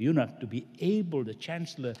Ethiopian eunuch to be able, the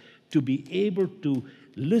chancellor, to be able to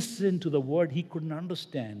listen to the word he couldn't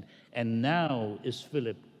understand. And now is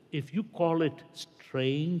Philip. If you call it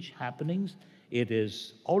strange happenings, it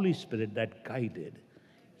is Holy Spirit that guided.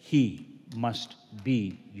 He must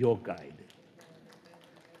be your guide.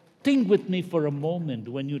 Think with me for a moment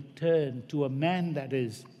when you turn to a man that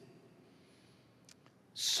is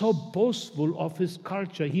so boastful of his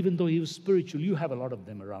culture, even though he was spiritual. You have a lot of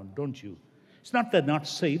them around, don't you? It's not they're not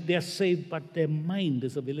saved. They're saved, but their mind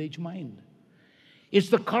is a village mind. It's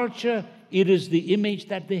the culture. It is the image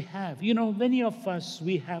that they have. You know, many of us,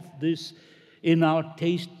 we have this in our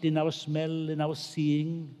taste, in our smell, in our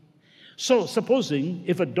seeing. So supposing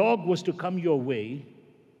if a dog was to come your way,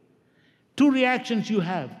 Two reactions you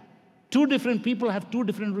have. Two different people have two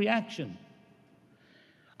different reactions.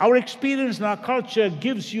 Our experience and our culture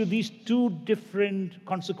gives you these two different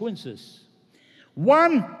consequences.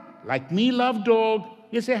 One, like me, love dog.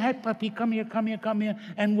 You say, "Hi, puppy, come here, come here, come here,"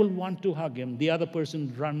 and will want to hug him. The other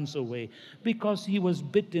person runs away because he was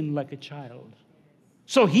bitten like a child.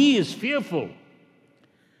 So he is fearful.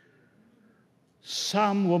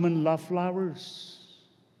 Some women love flowers.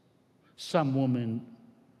 Some women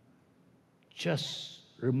just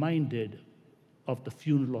reminded of the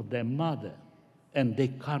funeral of their mother, and they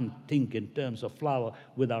can't think in terms of flower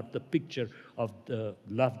without the picture of the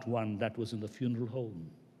loved one that was in the funeral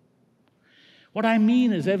home. What I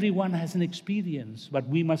mean is everyone has an experience, but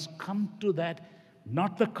we must come to that,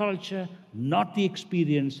 not the culture, not the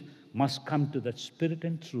experience, must come to that spirit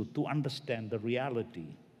and truth to understand the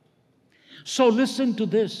reality. So listen to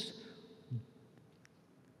this.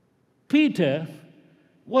 Peter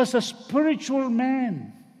was a spiritual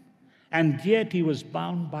man, and yet he was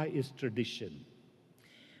bound by his tradition.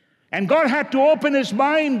 And God had to open his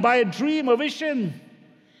mind by a dream, a vision,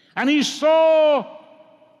 and he saw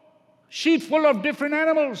sheet full of different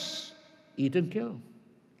animals. Eat and kill.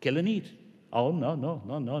 Kill and eat. Oh,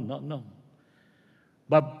 no.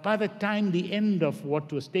 But by the time the end of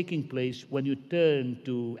what was taking place, when you turn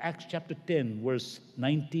to Acts chapter 10, verse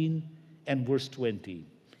 19 and verse 20,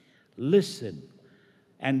 listen.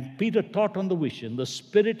 And Peter taught on the vision. The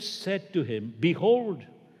Spirit said to him, "Behold,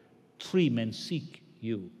 3 men seek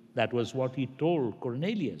you." That was what he told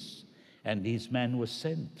Cornelius. And his man was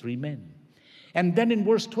sent, 3 men. And then in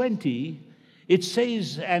verse 20, it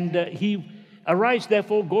says, "And he arise,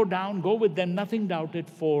 therefore, go down, go with them, nothing doubted,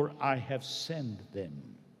 for I have sent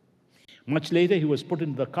them." Much later, he was put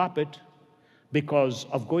into the carpet because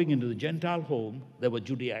of going into the Gentile home. There were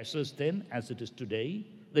Judaizers then, as it is today.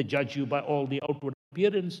 They judge you by all the outward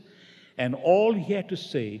appearance. And all he had to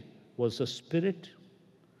say was, the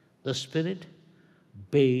Spirit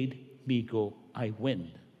bade me go, I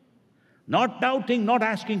went. Not doubting, not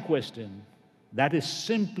asking questions. That is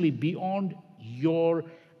simply beyond your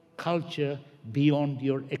culture, beyond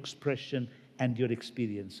your expression and your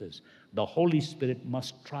experiences. The Holy Spirit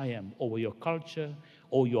must triumph over your culture,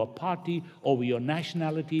 over your party, over your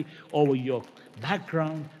nationality, over your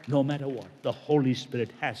background, no matter what. The Holy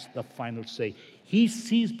Spirit has the final say. He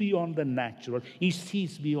sees beyond the natural. He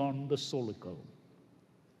sees beyond the solical.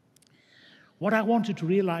 What I want you to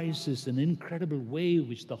realize is an incredible way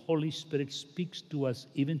which the Holy Spirit speaks to us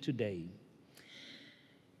even today.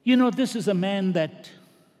 You know, this is a man that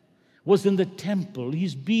was in the temple.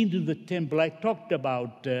 He's been in the temple. I talked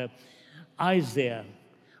about Isaiah.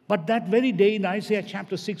 But that very day in Isaiah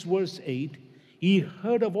chapter 6, verse 8, he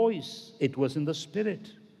heard a voice. It was in the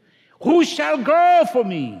Spirit. "Who shall go for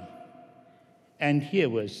me?" And here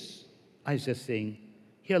was Isaiah saying,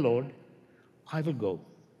 "Here, Lord, I will go."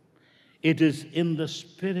 It is in the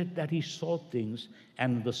Spirit that he saw things,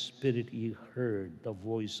 and in the Spirit he heard the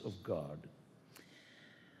voice of God.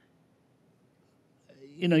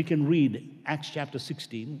 You know, you can read Acts chapter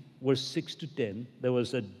 16, verse 6 to 10. There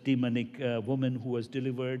was a demonic woman who was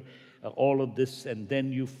delivered, all of this. And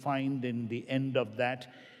then you find in the end of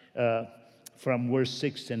that, from verse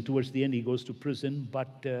 6, and towards the end he goes to prison.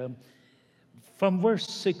 But from verse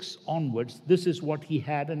 6 onwards, this is what he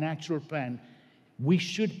had, a natural plan. We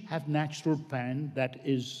should have natural plan that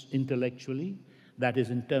is intellectually, that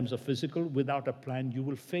is in terms of physical. Without a plan, you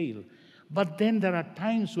will fail. But then there are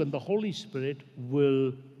times when the Holy Spirit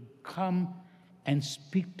will come and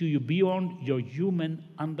speak to you beyond your human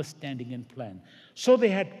understanding and plan. So they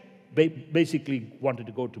had basically wanted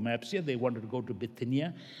to go to Mapsia, they wanted to go to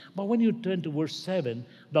Bithynia. But when you turn to verse 7,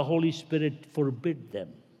 the Holy Spirit forbid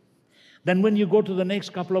them. Then when you go to the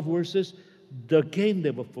next couple of verses, again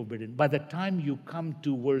they were forbidden. By the time you come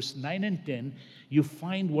to verse 9 and 10, you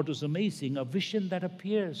find what is amazing, a vision that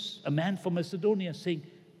appears, a man from Macedonia saying,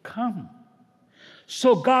 "Come."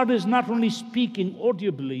 So God is not only speaking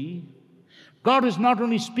audibly, God is not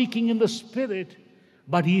only speaking in the Spirit,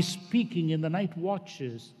 but He's speaking in the night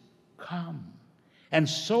watches. Come. And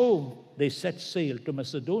so they set sail to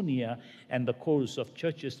Macedonia, and the course of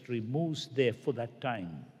church history moves there for that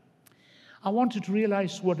time. I want you to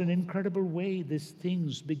realize what an incredible way these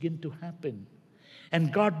things begin to happen.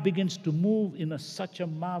 And God begins to move in such a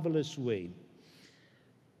marvelous way.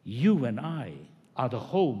 You and I are the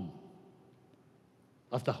home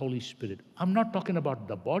of the Holy Spirit. I'm not talking about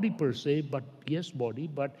the body per se, but yes, body,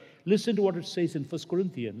 but listen to what it says in 1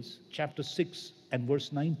 Corinthians chapter 6 and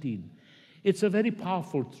verse 19. It's a very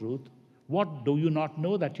powerful truth. What, do you not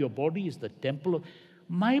know that your body is the temple of...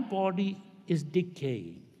 My body is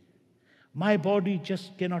decaying. My body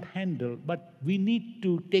just cannot handle, but we need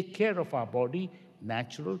to take care of our body,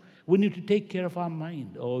 natural. We need to take care of our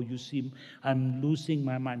mind. Oh, you see, I'm losing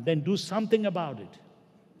my mind. Then do something about it.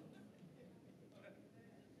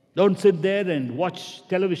 Don't sit there and watch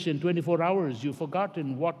television 24 hours. You've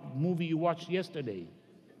forgotten what movie you watched yesterday.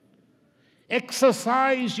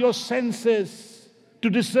 Exercise your senses to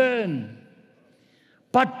discern.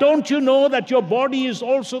 But don't you know that your body is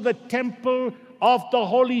also the temple of the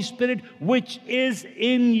Holy Spirit, which is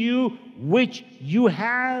in you, which you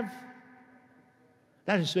have?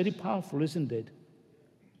 That is very powerful, isn't it?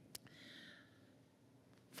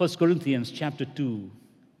 1 Corinthians chapter 2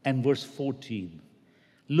 and verse 14.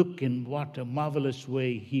 Look in what a marvelous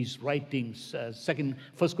way he's writing. 1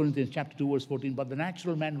 Corinthians chapter 2 verse 14. But the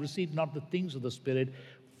natural man received not the things of the Spirit,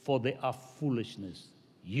 for they are foolishness.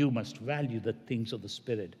 You must value the things of the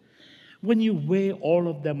Spirit. When you weigh, all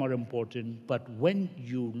of them are important. But when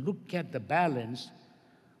you look at the balance,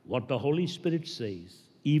 what the Holy Spirit says,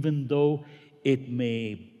 even though it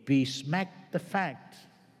may be smack the fact,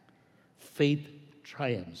 faith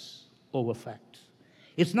triumphs over fact.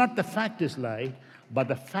 It's not the fact is lie, but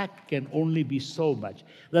the fact can only be so much.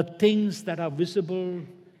 The things that are visible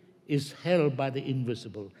is held by the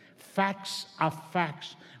invisible. Facts are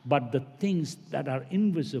facts, but the things that are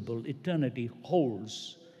invisible, eternity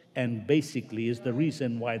holds, and basically is the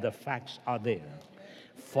reason why the facts are there.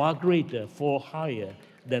 Far greater, far higher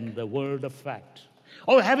than the world of fact.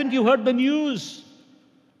 Oh, haven't you heard the news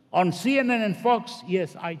on CNN and Fox?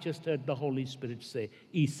 Yes, I just heard the Holy Spirit say.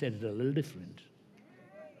 He said it a little different.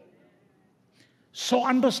 So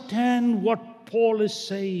understand what Paul is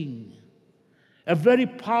saying. A very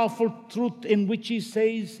powerful truth in which he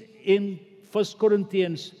says in 1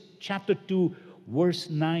 Corinthians chapter 2, verse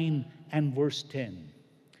 9 and verse 10.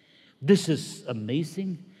 This is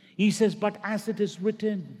amazing. He says, but as it is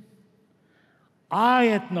written, eye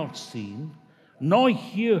hath not seen, nor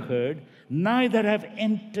ear heard, neither have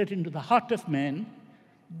entered into the heart of man.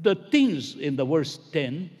 The things in the verse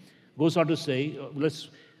 10 goes on to say,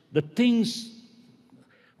 the things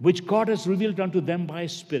which God has revealed unto them by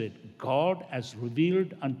His Spirit. God has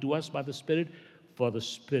revealed unto us by the Spirit, for the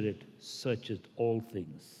Spirit searcheth all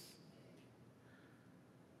things.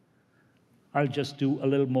 I'll just do a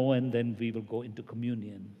little more and then we will go into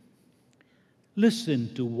communion.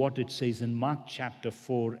 Listen to what it says in Mark chapter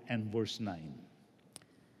 4 and verse 9.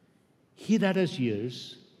 He that has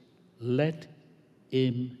ears, let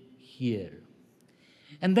him hear.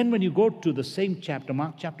 And then when you go to the same chapter,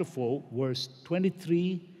 Mark chapter 4, verse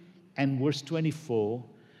 23 and verse 24,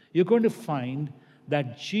 you're going to find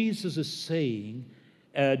that Jesus is saying,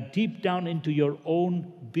 deep down into your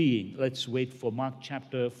own being. Let's wait for Mark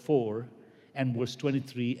chapter 4 and verse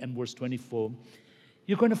 23 and verse 24.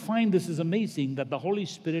 You're going to find this is amazing that the Holy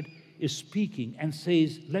Spirit is speaking and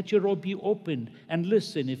says, let your ear be opened and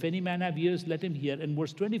listen. If any man have ears, let him hear. And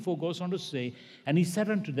verse 24 goes on to say, and he said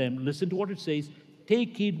unto them, listen to what it says,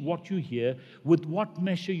 take heed what you hear. With what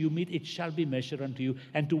measure you meet, it shall be measured unto you.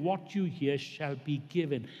 And to what you hear shall be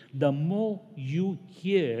given. The more you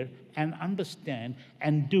hear and understand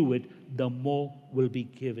and do it, the more will be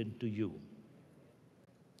given to you.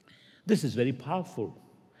 This is very powerful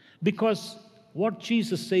because what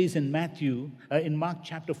Jesus says in Mark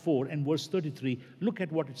chapter 4 and verse 33, look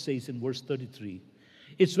at what it says in verse 33.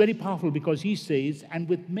 It's very powerful because he says, and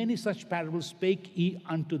with many such parables spake he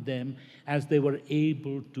unto them as they were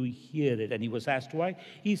able to hear it. And he was asked why.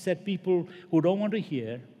 He said, people who don't want to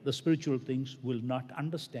hear the spiritual things will not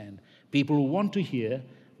understand. People who want to hear,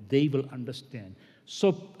 they will understand.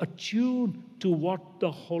 So attune to what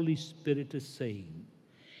the Holy Spirit is saying.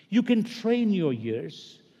 You can train your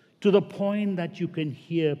ears to the point that you can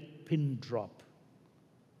hear pin drop.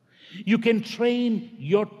 You can train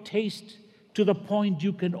your taste to the point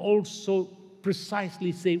you can also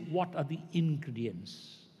precisely say what are the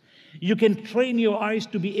ingredients. You can train your eyes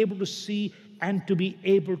to be able to see and to be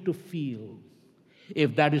able to feel.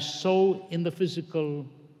 If that is so in the physical,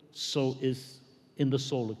 so is in the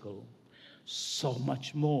soulical. So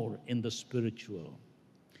much more in the spiritual.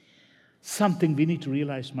 Something we need to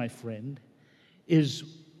realize, my friend, is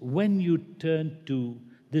when you turn to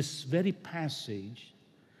this very passage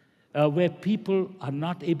where people are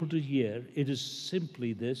not able to hear, it is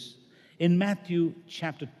simply this. In Matthew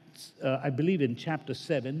chapter, I believe in chapter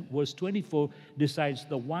 7, verse 24, decides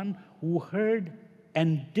the one who heard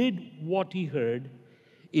and did what he heard,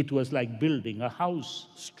 it was like building a house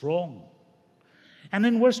strong. And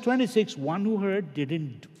in verse 26, one who heard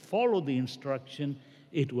didn't follow the instruction,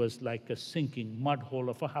 it was like a sinking mud hole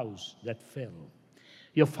of a house that fell.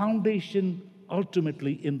 Your foundation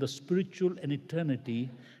ultimately in the spiritual and eternity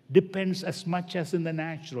depends as much as in the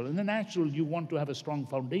natural. In the natural, you want to have a strong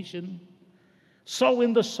foundation. So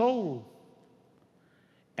in the soul.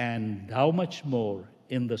 And how much more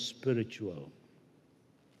in the spiritual.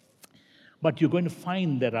 But you're going to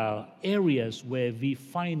find there are areas where we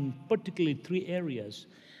find, particularly 3 areas,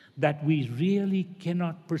 that we really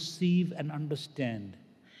cannot perceive and understand.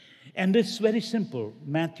 And it's very simple.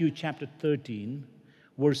 Matthew chapter 13,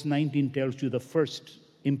 verse 19 tells you the first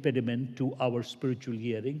impediment to our spiritual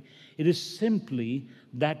hearing. It is simply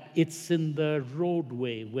that it's in the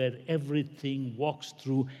roadway where everything walks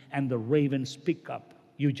through and the ravens pick up.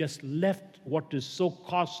 You just left what is so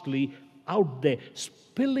costly out there,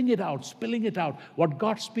 spilling it out. What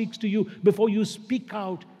God speaks to you, before you speak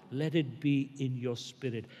out, let it be in your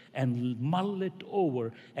spirit and mull it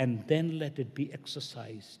over, and then let it be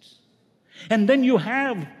exercised. And then you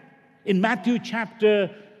have in Matthew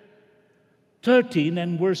chapter 13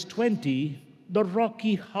 and verse 20, the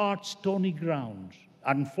rocky, hard, stony ground.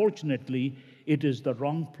 Unfortunately, it is the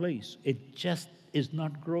wrong place. It just is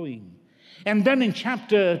not growing. And then in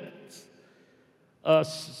chapter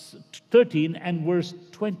 13 and verse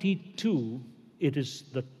 22, it is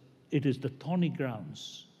the thorny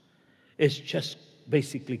grounds. It's just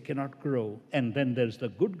basically cannot grow. And then there's the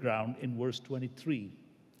good ground in verse 23.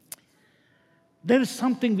 There is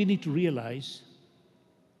something we need to realize,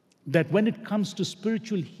 that when it comes to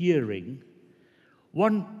spiritual hearing,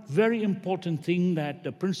 one very important thing, that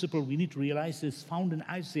the principle we need to realize, is found in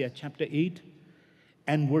Isaiah chapter 8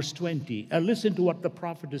 and verse 20. Listen to what the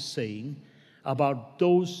prophet is saying about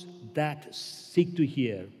those that seek to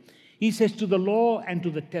hear. He says, to the law and to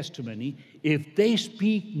the testimony, if they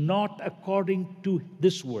speak not according to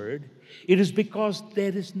this word, it is because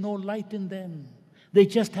there is no light in them. They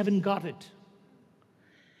just haven't got it.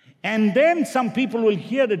 And then some people will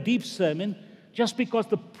hear a deep sermon just because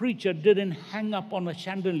the preacher didn't hang up on a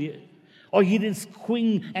chandelier, or he didn't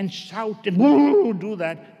swing and shout and do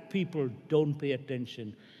that. People don't pay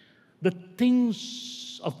attention. The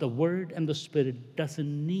things of the Word and the Spirit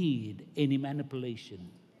doesn't need any manipulation.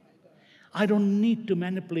 I don't need to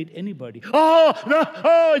manipulate anybody.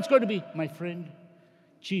 It's going to be. My friend,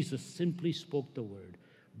 Jesus simply spoke the Word.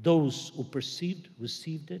 Those who perceived,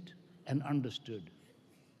 received it, and understood.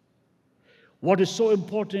 What is so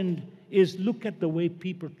important is look at the way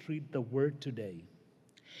people treat the Word today.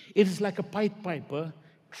 It is like a Pied Piper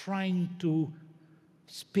trying to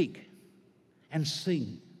speak and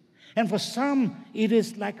sing. And for some, it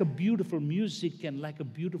is like a beautiful music and like a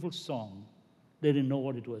beautiful song. They didn't know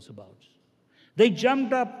what it was about. They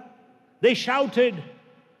jumped up, they shouted,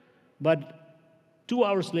 but 2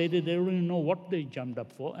 hours later, they don't even know what they jumped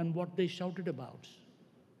up for and what they shouted about.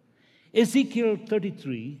 Ezekiel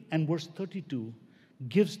 33 and verse 32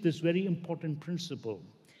 gives this very important principle.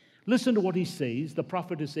 Listen to what he says. The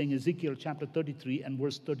prophet is saying, Ezekiel chapter 33 and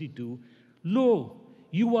verse 32, lo,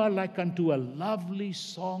 you are like unto a lovely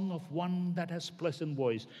song of one that has pleasant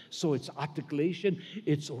voice. So it's articulation,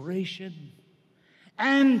 it's oration,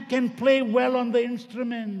 and can play well on the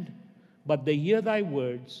instrument. But they hear thy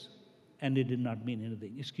words, and it did not mean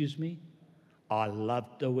anything. Excuse me? I love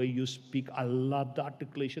the way you speak. I love the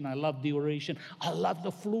articulation. I love the oration. I love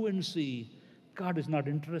the fluency. God is not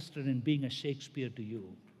interested in being a Shakespeare to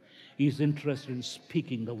you. He's interested in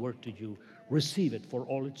speaking the word to you. Receive it for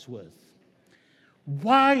all it's worth.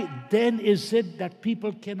 Why then is it that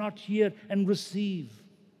people cannot hear and receive?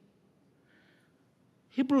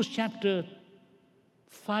 Hebrews chapter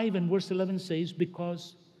 5 and verse 11 says,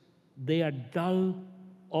 because they are dull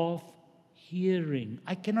of hearing.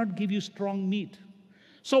 I cannot give you strong meat.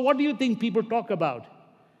 So what do you think people talk about?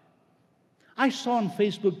 I saw on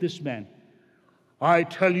Facebook this man. I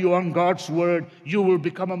tell you on God's word, you will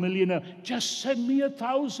become a millionaire. Just send me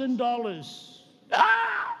 $1,000.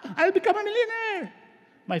 I'll become a millionaire.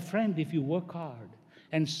 My friend, if you work hard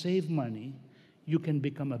and save money, you can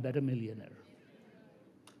become a better millionaire.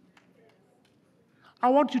 I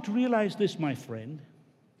want you to realize this, my friend.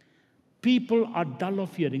 People are dull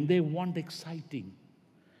of hearing. They want exciting.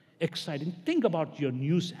 Think about your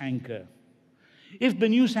news anchor. If the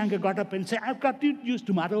news anchor got up and said, I've got news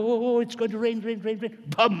tomorrow. Oh, it's going to rain.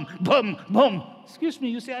 Bum, bum, bum. Excuse me,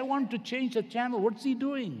 you say, I want to change the channel. What's he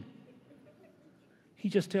doing? He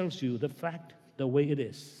just tells you the fact, the way it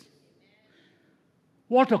is.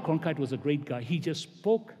 Walter Cronkite was a great guy. He just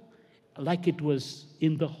spoke like it was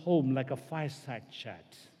in the home, like a fireside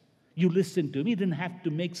chat. You listen to him. He didn't have to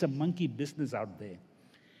make some monkey business out there.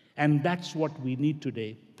 And that's what we need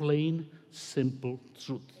today. Plain, simple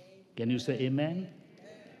truth. Can you say amen?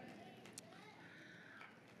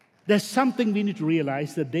 There's something we need to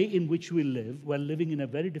realize the day in which we live. We're living in a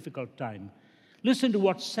very difficult time. Listen to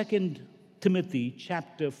what 2 Timothy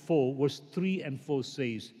chapter 4, verse 3 and 4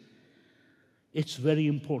 says. It's very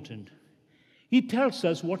important. He tells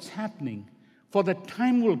us what's happening. For the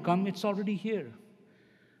time will come, it's already here,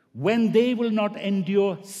 when they will not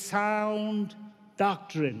endure sound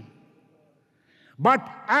doctrine, but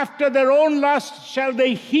after their own lust shall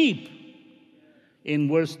they heap. In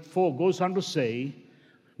verse 4 goes on to say,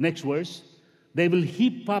 next verse, they will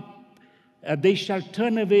heap up, they shall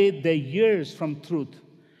turn away their ears from truth,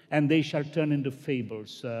 and they shall turn into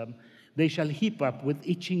fables. They shall heap up with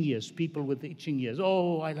itching ears, people with itching ears.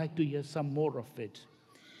 Oh, I like to hear some more of it.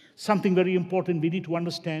 Something very important we need to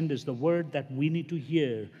understand is the word that we need to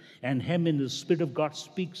hear. And him in the Spirit of God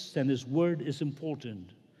speaks, and his word is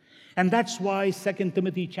important. And that's why 2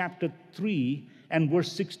 Timothy chapter 3 and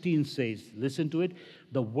verse 16 says, listen to it,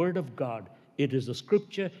 the word of God, it is a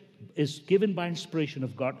scripture, is given by inspiration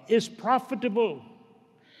of God, is profitable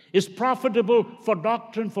for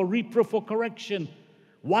doctrine, for reproof, for correction.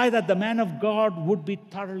 Why? That the man of God would be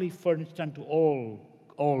thoroughly furnished unto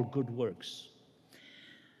all good works.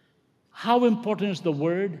 How important is the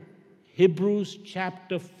word? Hebrews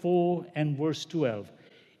chapter 4 and verse 12.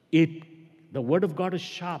 The word of God is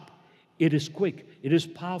sharp. It is quick. It is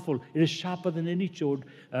powerful. It is sharper than any sword,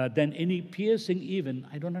 than any piercing even.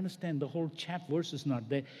 I don't understand. The whole verse is not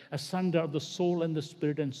there. Asunder of the soul and the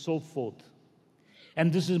spirit and so forth.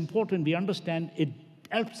 And this is important. We understand it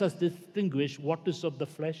helps us distinguish what is of the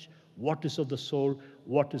flesh, what is of the soul,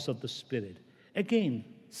 what is of the spirit. Again,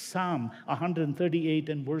 Psalm 138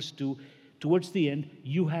 and verse 2, towards the end,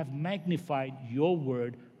 you have magnified your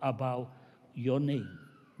word above your name.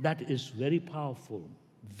 That is very powerful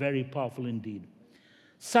indeed.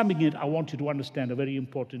 Summing it, I want you to understand a very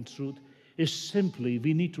important truth is simply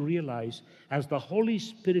we need to realize as the Holy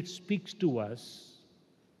Spirit speaks to us,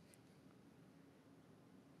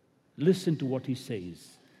 listen to what he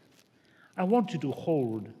says. I want you to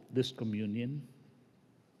hold this communion.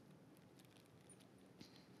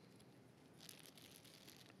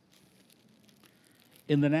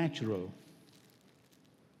 In the natural,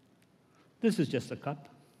 this is just a cup.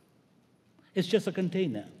 It's just a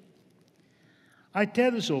container. I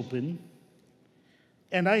tear this open,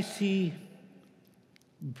 and I see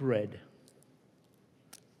bread.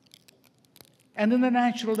 And in the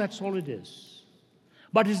natural, that's all it is.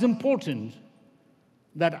 But it's important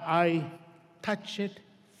that I touch it,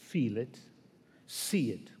 feel it,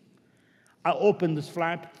 see it. I open this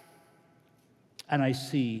flap, and I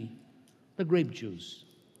see the grape juice.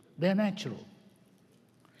 They're natural.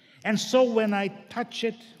 And so when I touch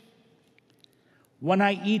it, when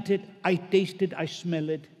I eat it, I taste it, I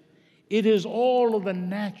smell it, it is all of the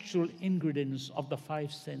natural ingredients of the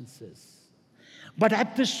five senses. But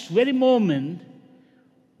at this very moment,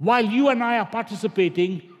 while you and I are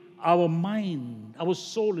participating, our mind, our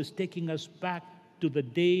soul is taking us back to the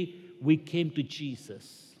day we came to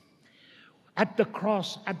Jesus. At the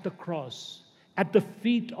cross, at the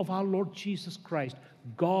feet of our Lord Jesus Christ,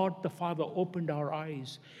 God the Father opened our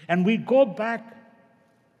eyes. And we go back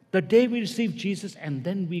the day we received Jesus, and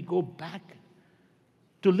then we go back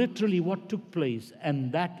to literally what took place.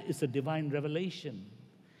 And that is a divine revelation.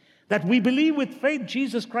 That we believe with faith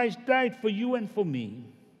Jesus Christ died for you and for me.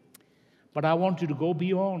 But I want you to go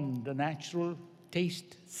beyond the natural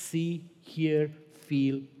taste, see, hear,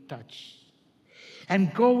 feel, touch.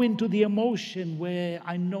 And go into the emotion where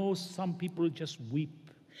I know some people just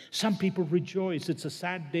weep. Some people rejoice. It's a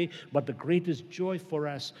sad day, but the greatest joy for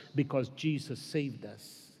us because Jesus saved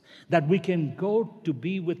us. That we can go to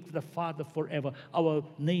be with the Father forever. Our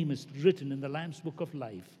name is written in the Lamb's Book of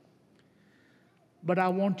Life. But I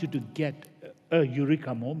want you to get a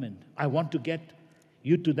eureka moment. I want to get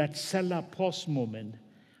you to that Selah pause moment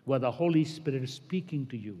where the Holy Spirit is speaking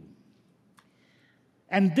to you.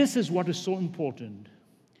 And this is what is so important.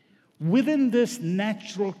 Within this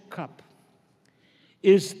natural cup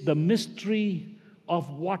is the mystery of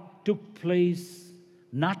what took place,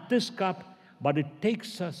 not this cup, but it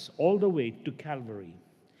takes us all the way to Calvary.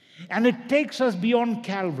 And it takes us beyond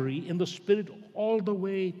Calvary in the Spirit all the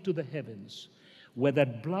way to the heavens, where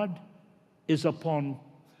that blood is upon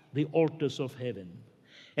the altars of heaven.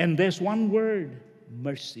 And there's one word,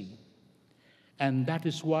 mercy. And that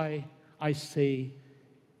is why I say,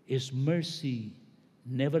 His mercy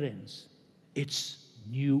never ends. It's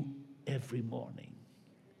new every morning.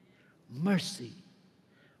 Mercy,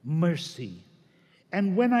 mercy.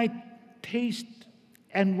 And when I taste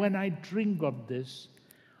and when I drink of this,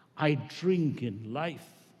 I drink in life.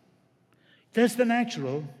 That's the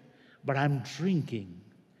natural, but I'm drinking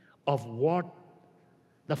of what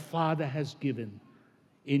the Father has given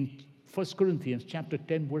in 1 Corinthians chapter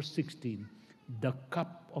 10, verse 16, the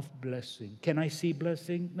cup of blessing. Can I see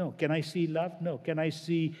blessing? No. Can I see love? No. Can I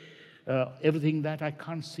see everything that I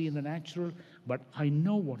can't see in the natural? But I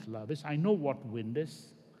know what love is. I know what wind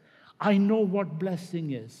is. I know what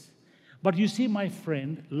blessing is. But you see, my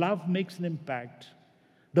friend, love makes an impact.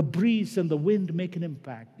 The breeze and the wind make an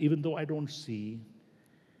impact, even though I don't see.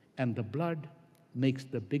 And the blood makes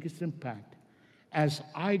the biggest impact. As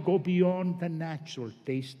I go beyond the natural,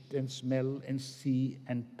 taste and smell and see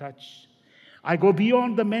and touch, I go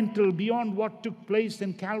beyond the mental, beyond what took place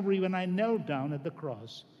in Calvary when I knelt down at the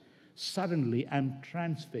cross. Suddenly, I'm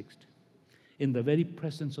transfixed in the very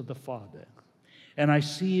presence of the Father. And I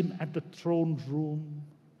see him at the throne room.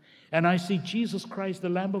 And I see Jesus Christ, the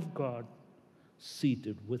Lamb of God,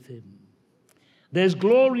 seated with him. There's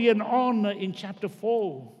glory and honor in chapter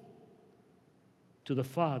 4 to the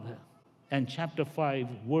Father. And chapter 5,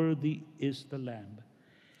 worthy is the Lamb.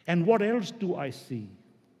 And what else do I see?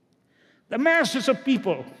 The masses of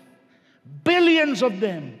people, billions of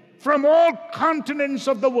them, from all continents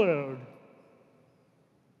of the world.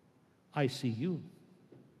 I see you.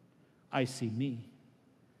 I see me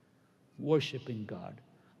worshiping God.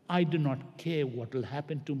 I do not care what will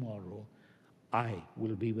happen tomorrow. I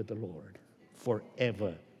will be with the Lord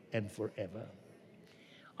forever and forever.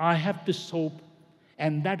 I have this hope,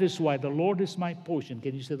 and that is why the Lord is my portion.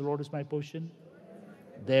 Can you say the Lord is my portion?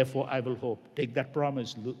 Therefore I will hope. Take that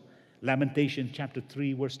promise, Lamentation chapter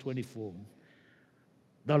 3, verse 24.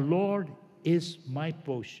 The Lord is my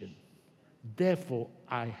portion. Therefore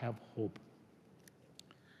I have hope.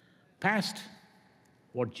 Past,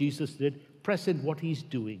 what Jesus did. Present, what he's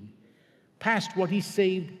doing. Past, what he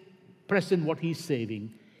saved. Present, what he's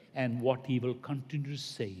saving. And what he will continue to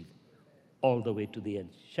save all the way to the end.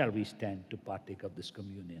 Shall we stand to partake of this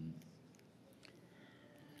communion?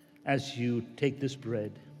 As you take this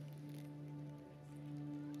bread,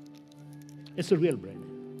 it's a real bread.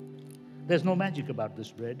 There's no magic about this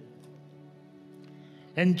bread.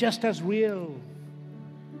 And just as real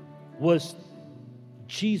was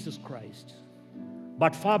Jesus Christ,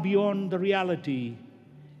 but far beyond the reality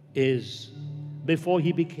is before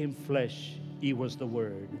he became flesh, he was the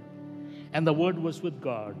Word. And the Word was with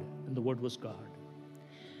God, and the Word was God.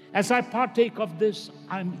 As I partake of this,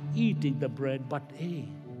 I'm eating the bread, but hey,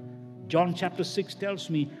 John chapter 6 tells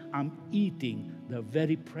me I'm eating the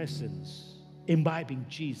very presence, imbibing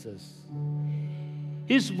Jesus.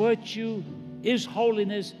 His virtue, his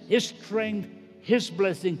holiness, his strength, his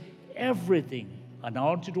blessing, everything. And I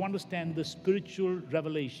want you to understand the spiritual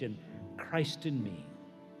revelation, Christ in me,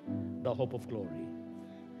 the hope of glory.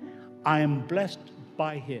 I am blessed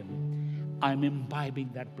by him. I'm imbibing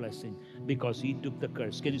that blessing because he took the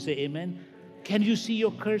curse. Can you say amen? Can you see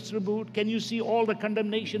your curse removed? Can you see all the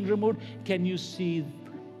condemnation removed? Can you see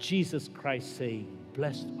Jesus Christ saying,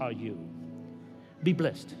 blessed are you? Be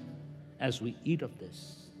blessed as we eat of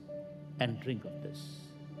this and drink of this.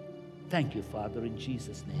 Thank you, Father, in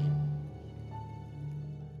Jesus' name.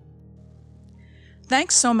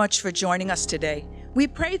 Thanks so much for joining us today. We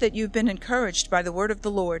pray that you've been encouraged by the word of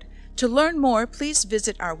the Lord. To learn more, please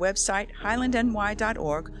visit our website,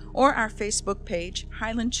 highlandny.org, or our Facebook page,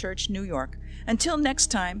 Highland Church, New York. Until next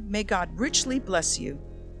time, may God richly bless you.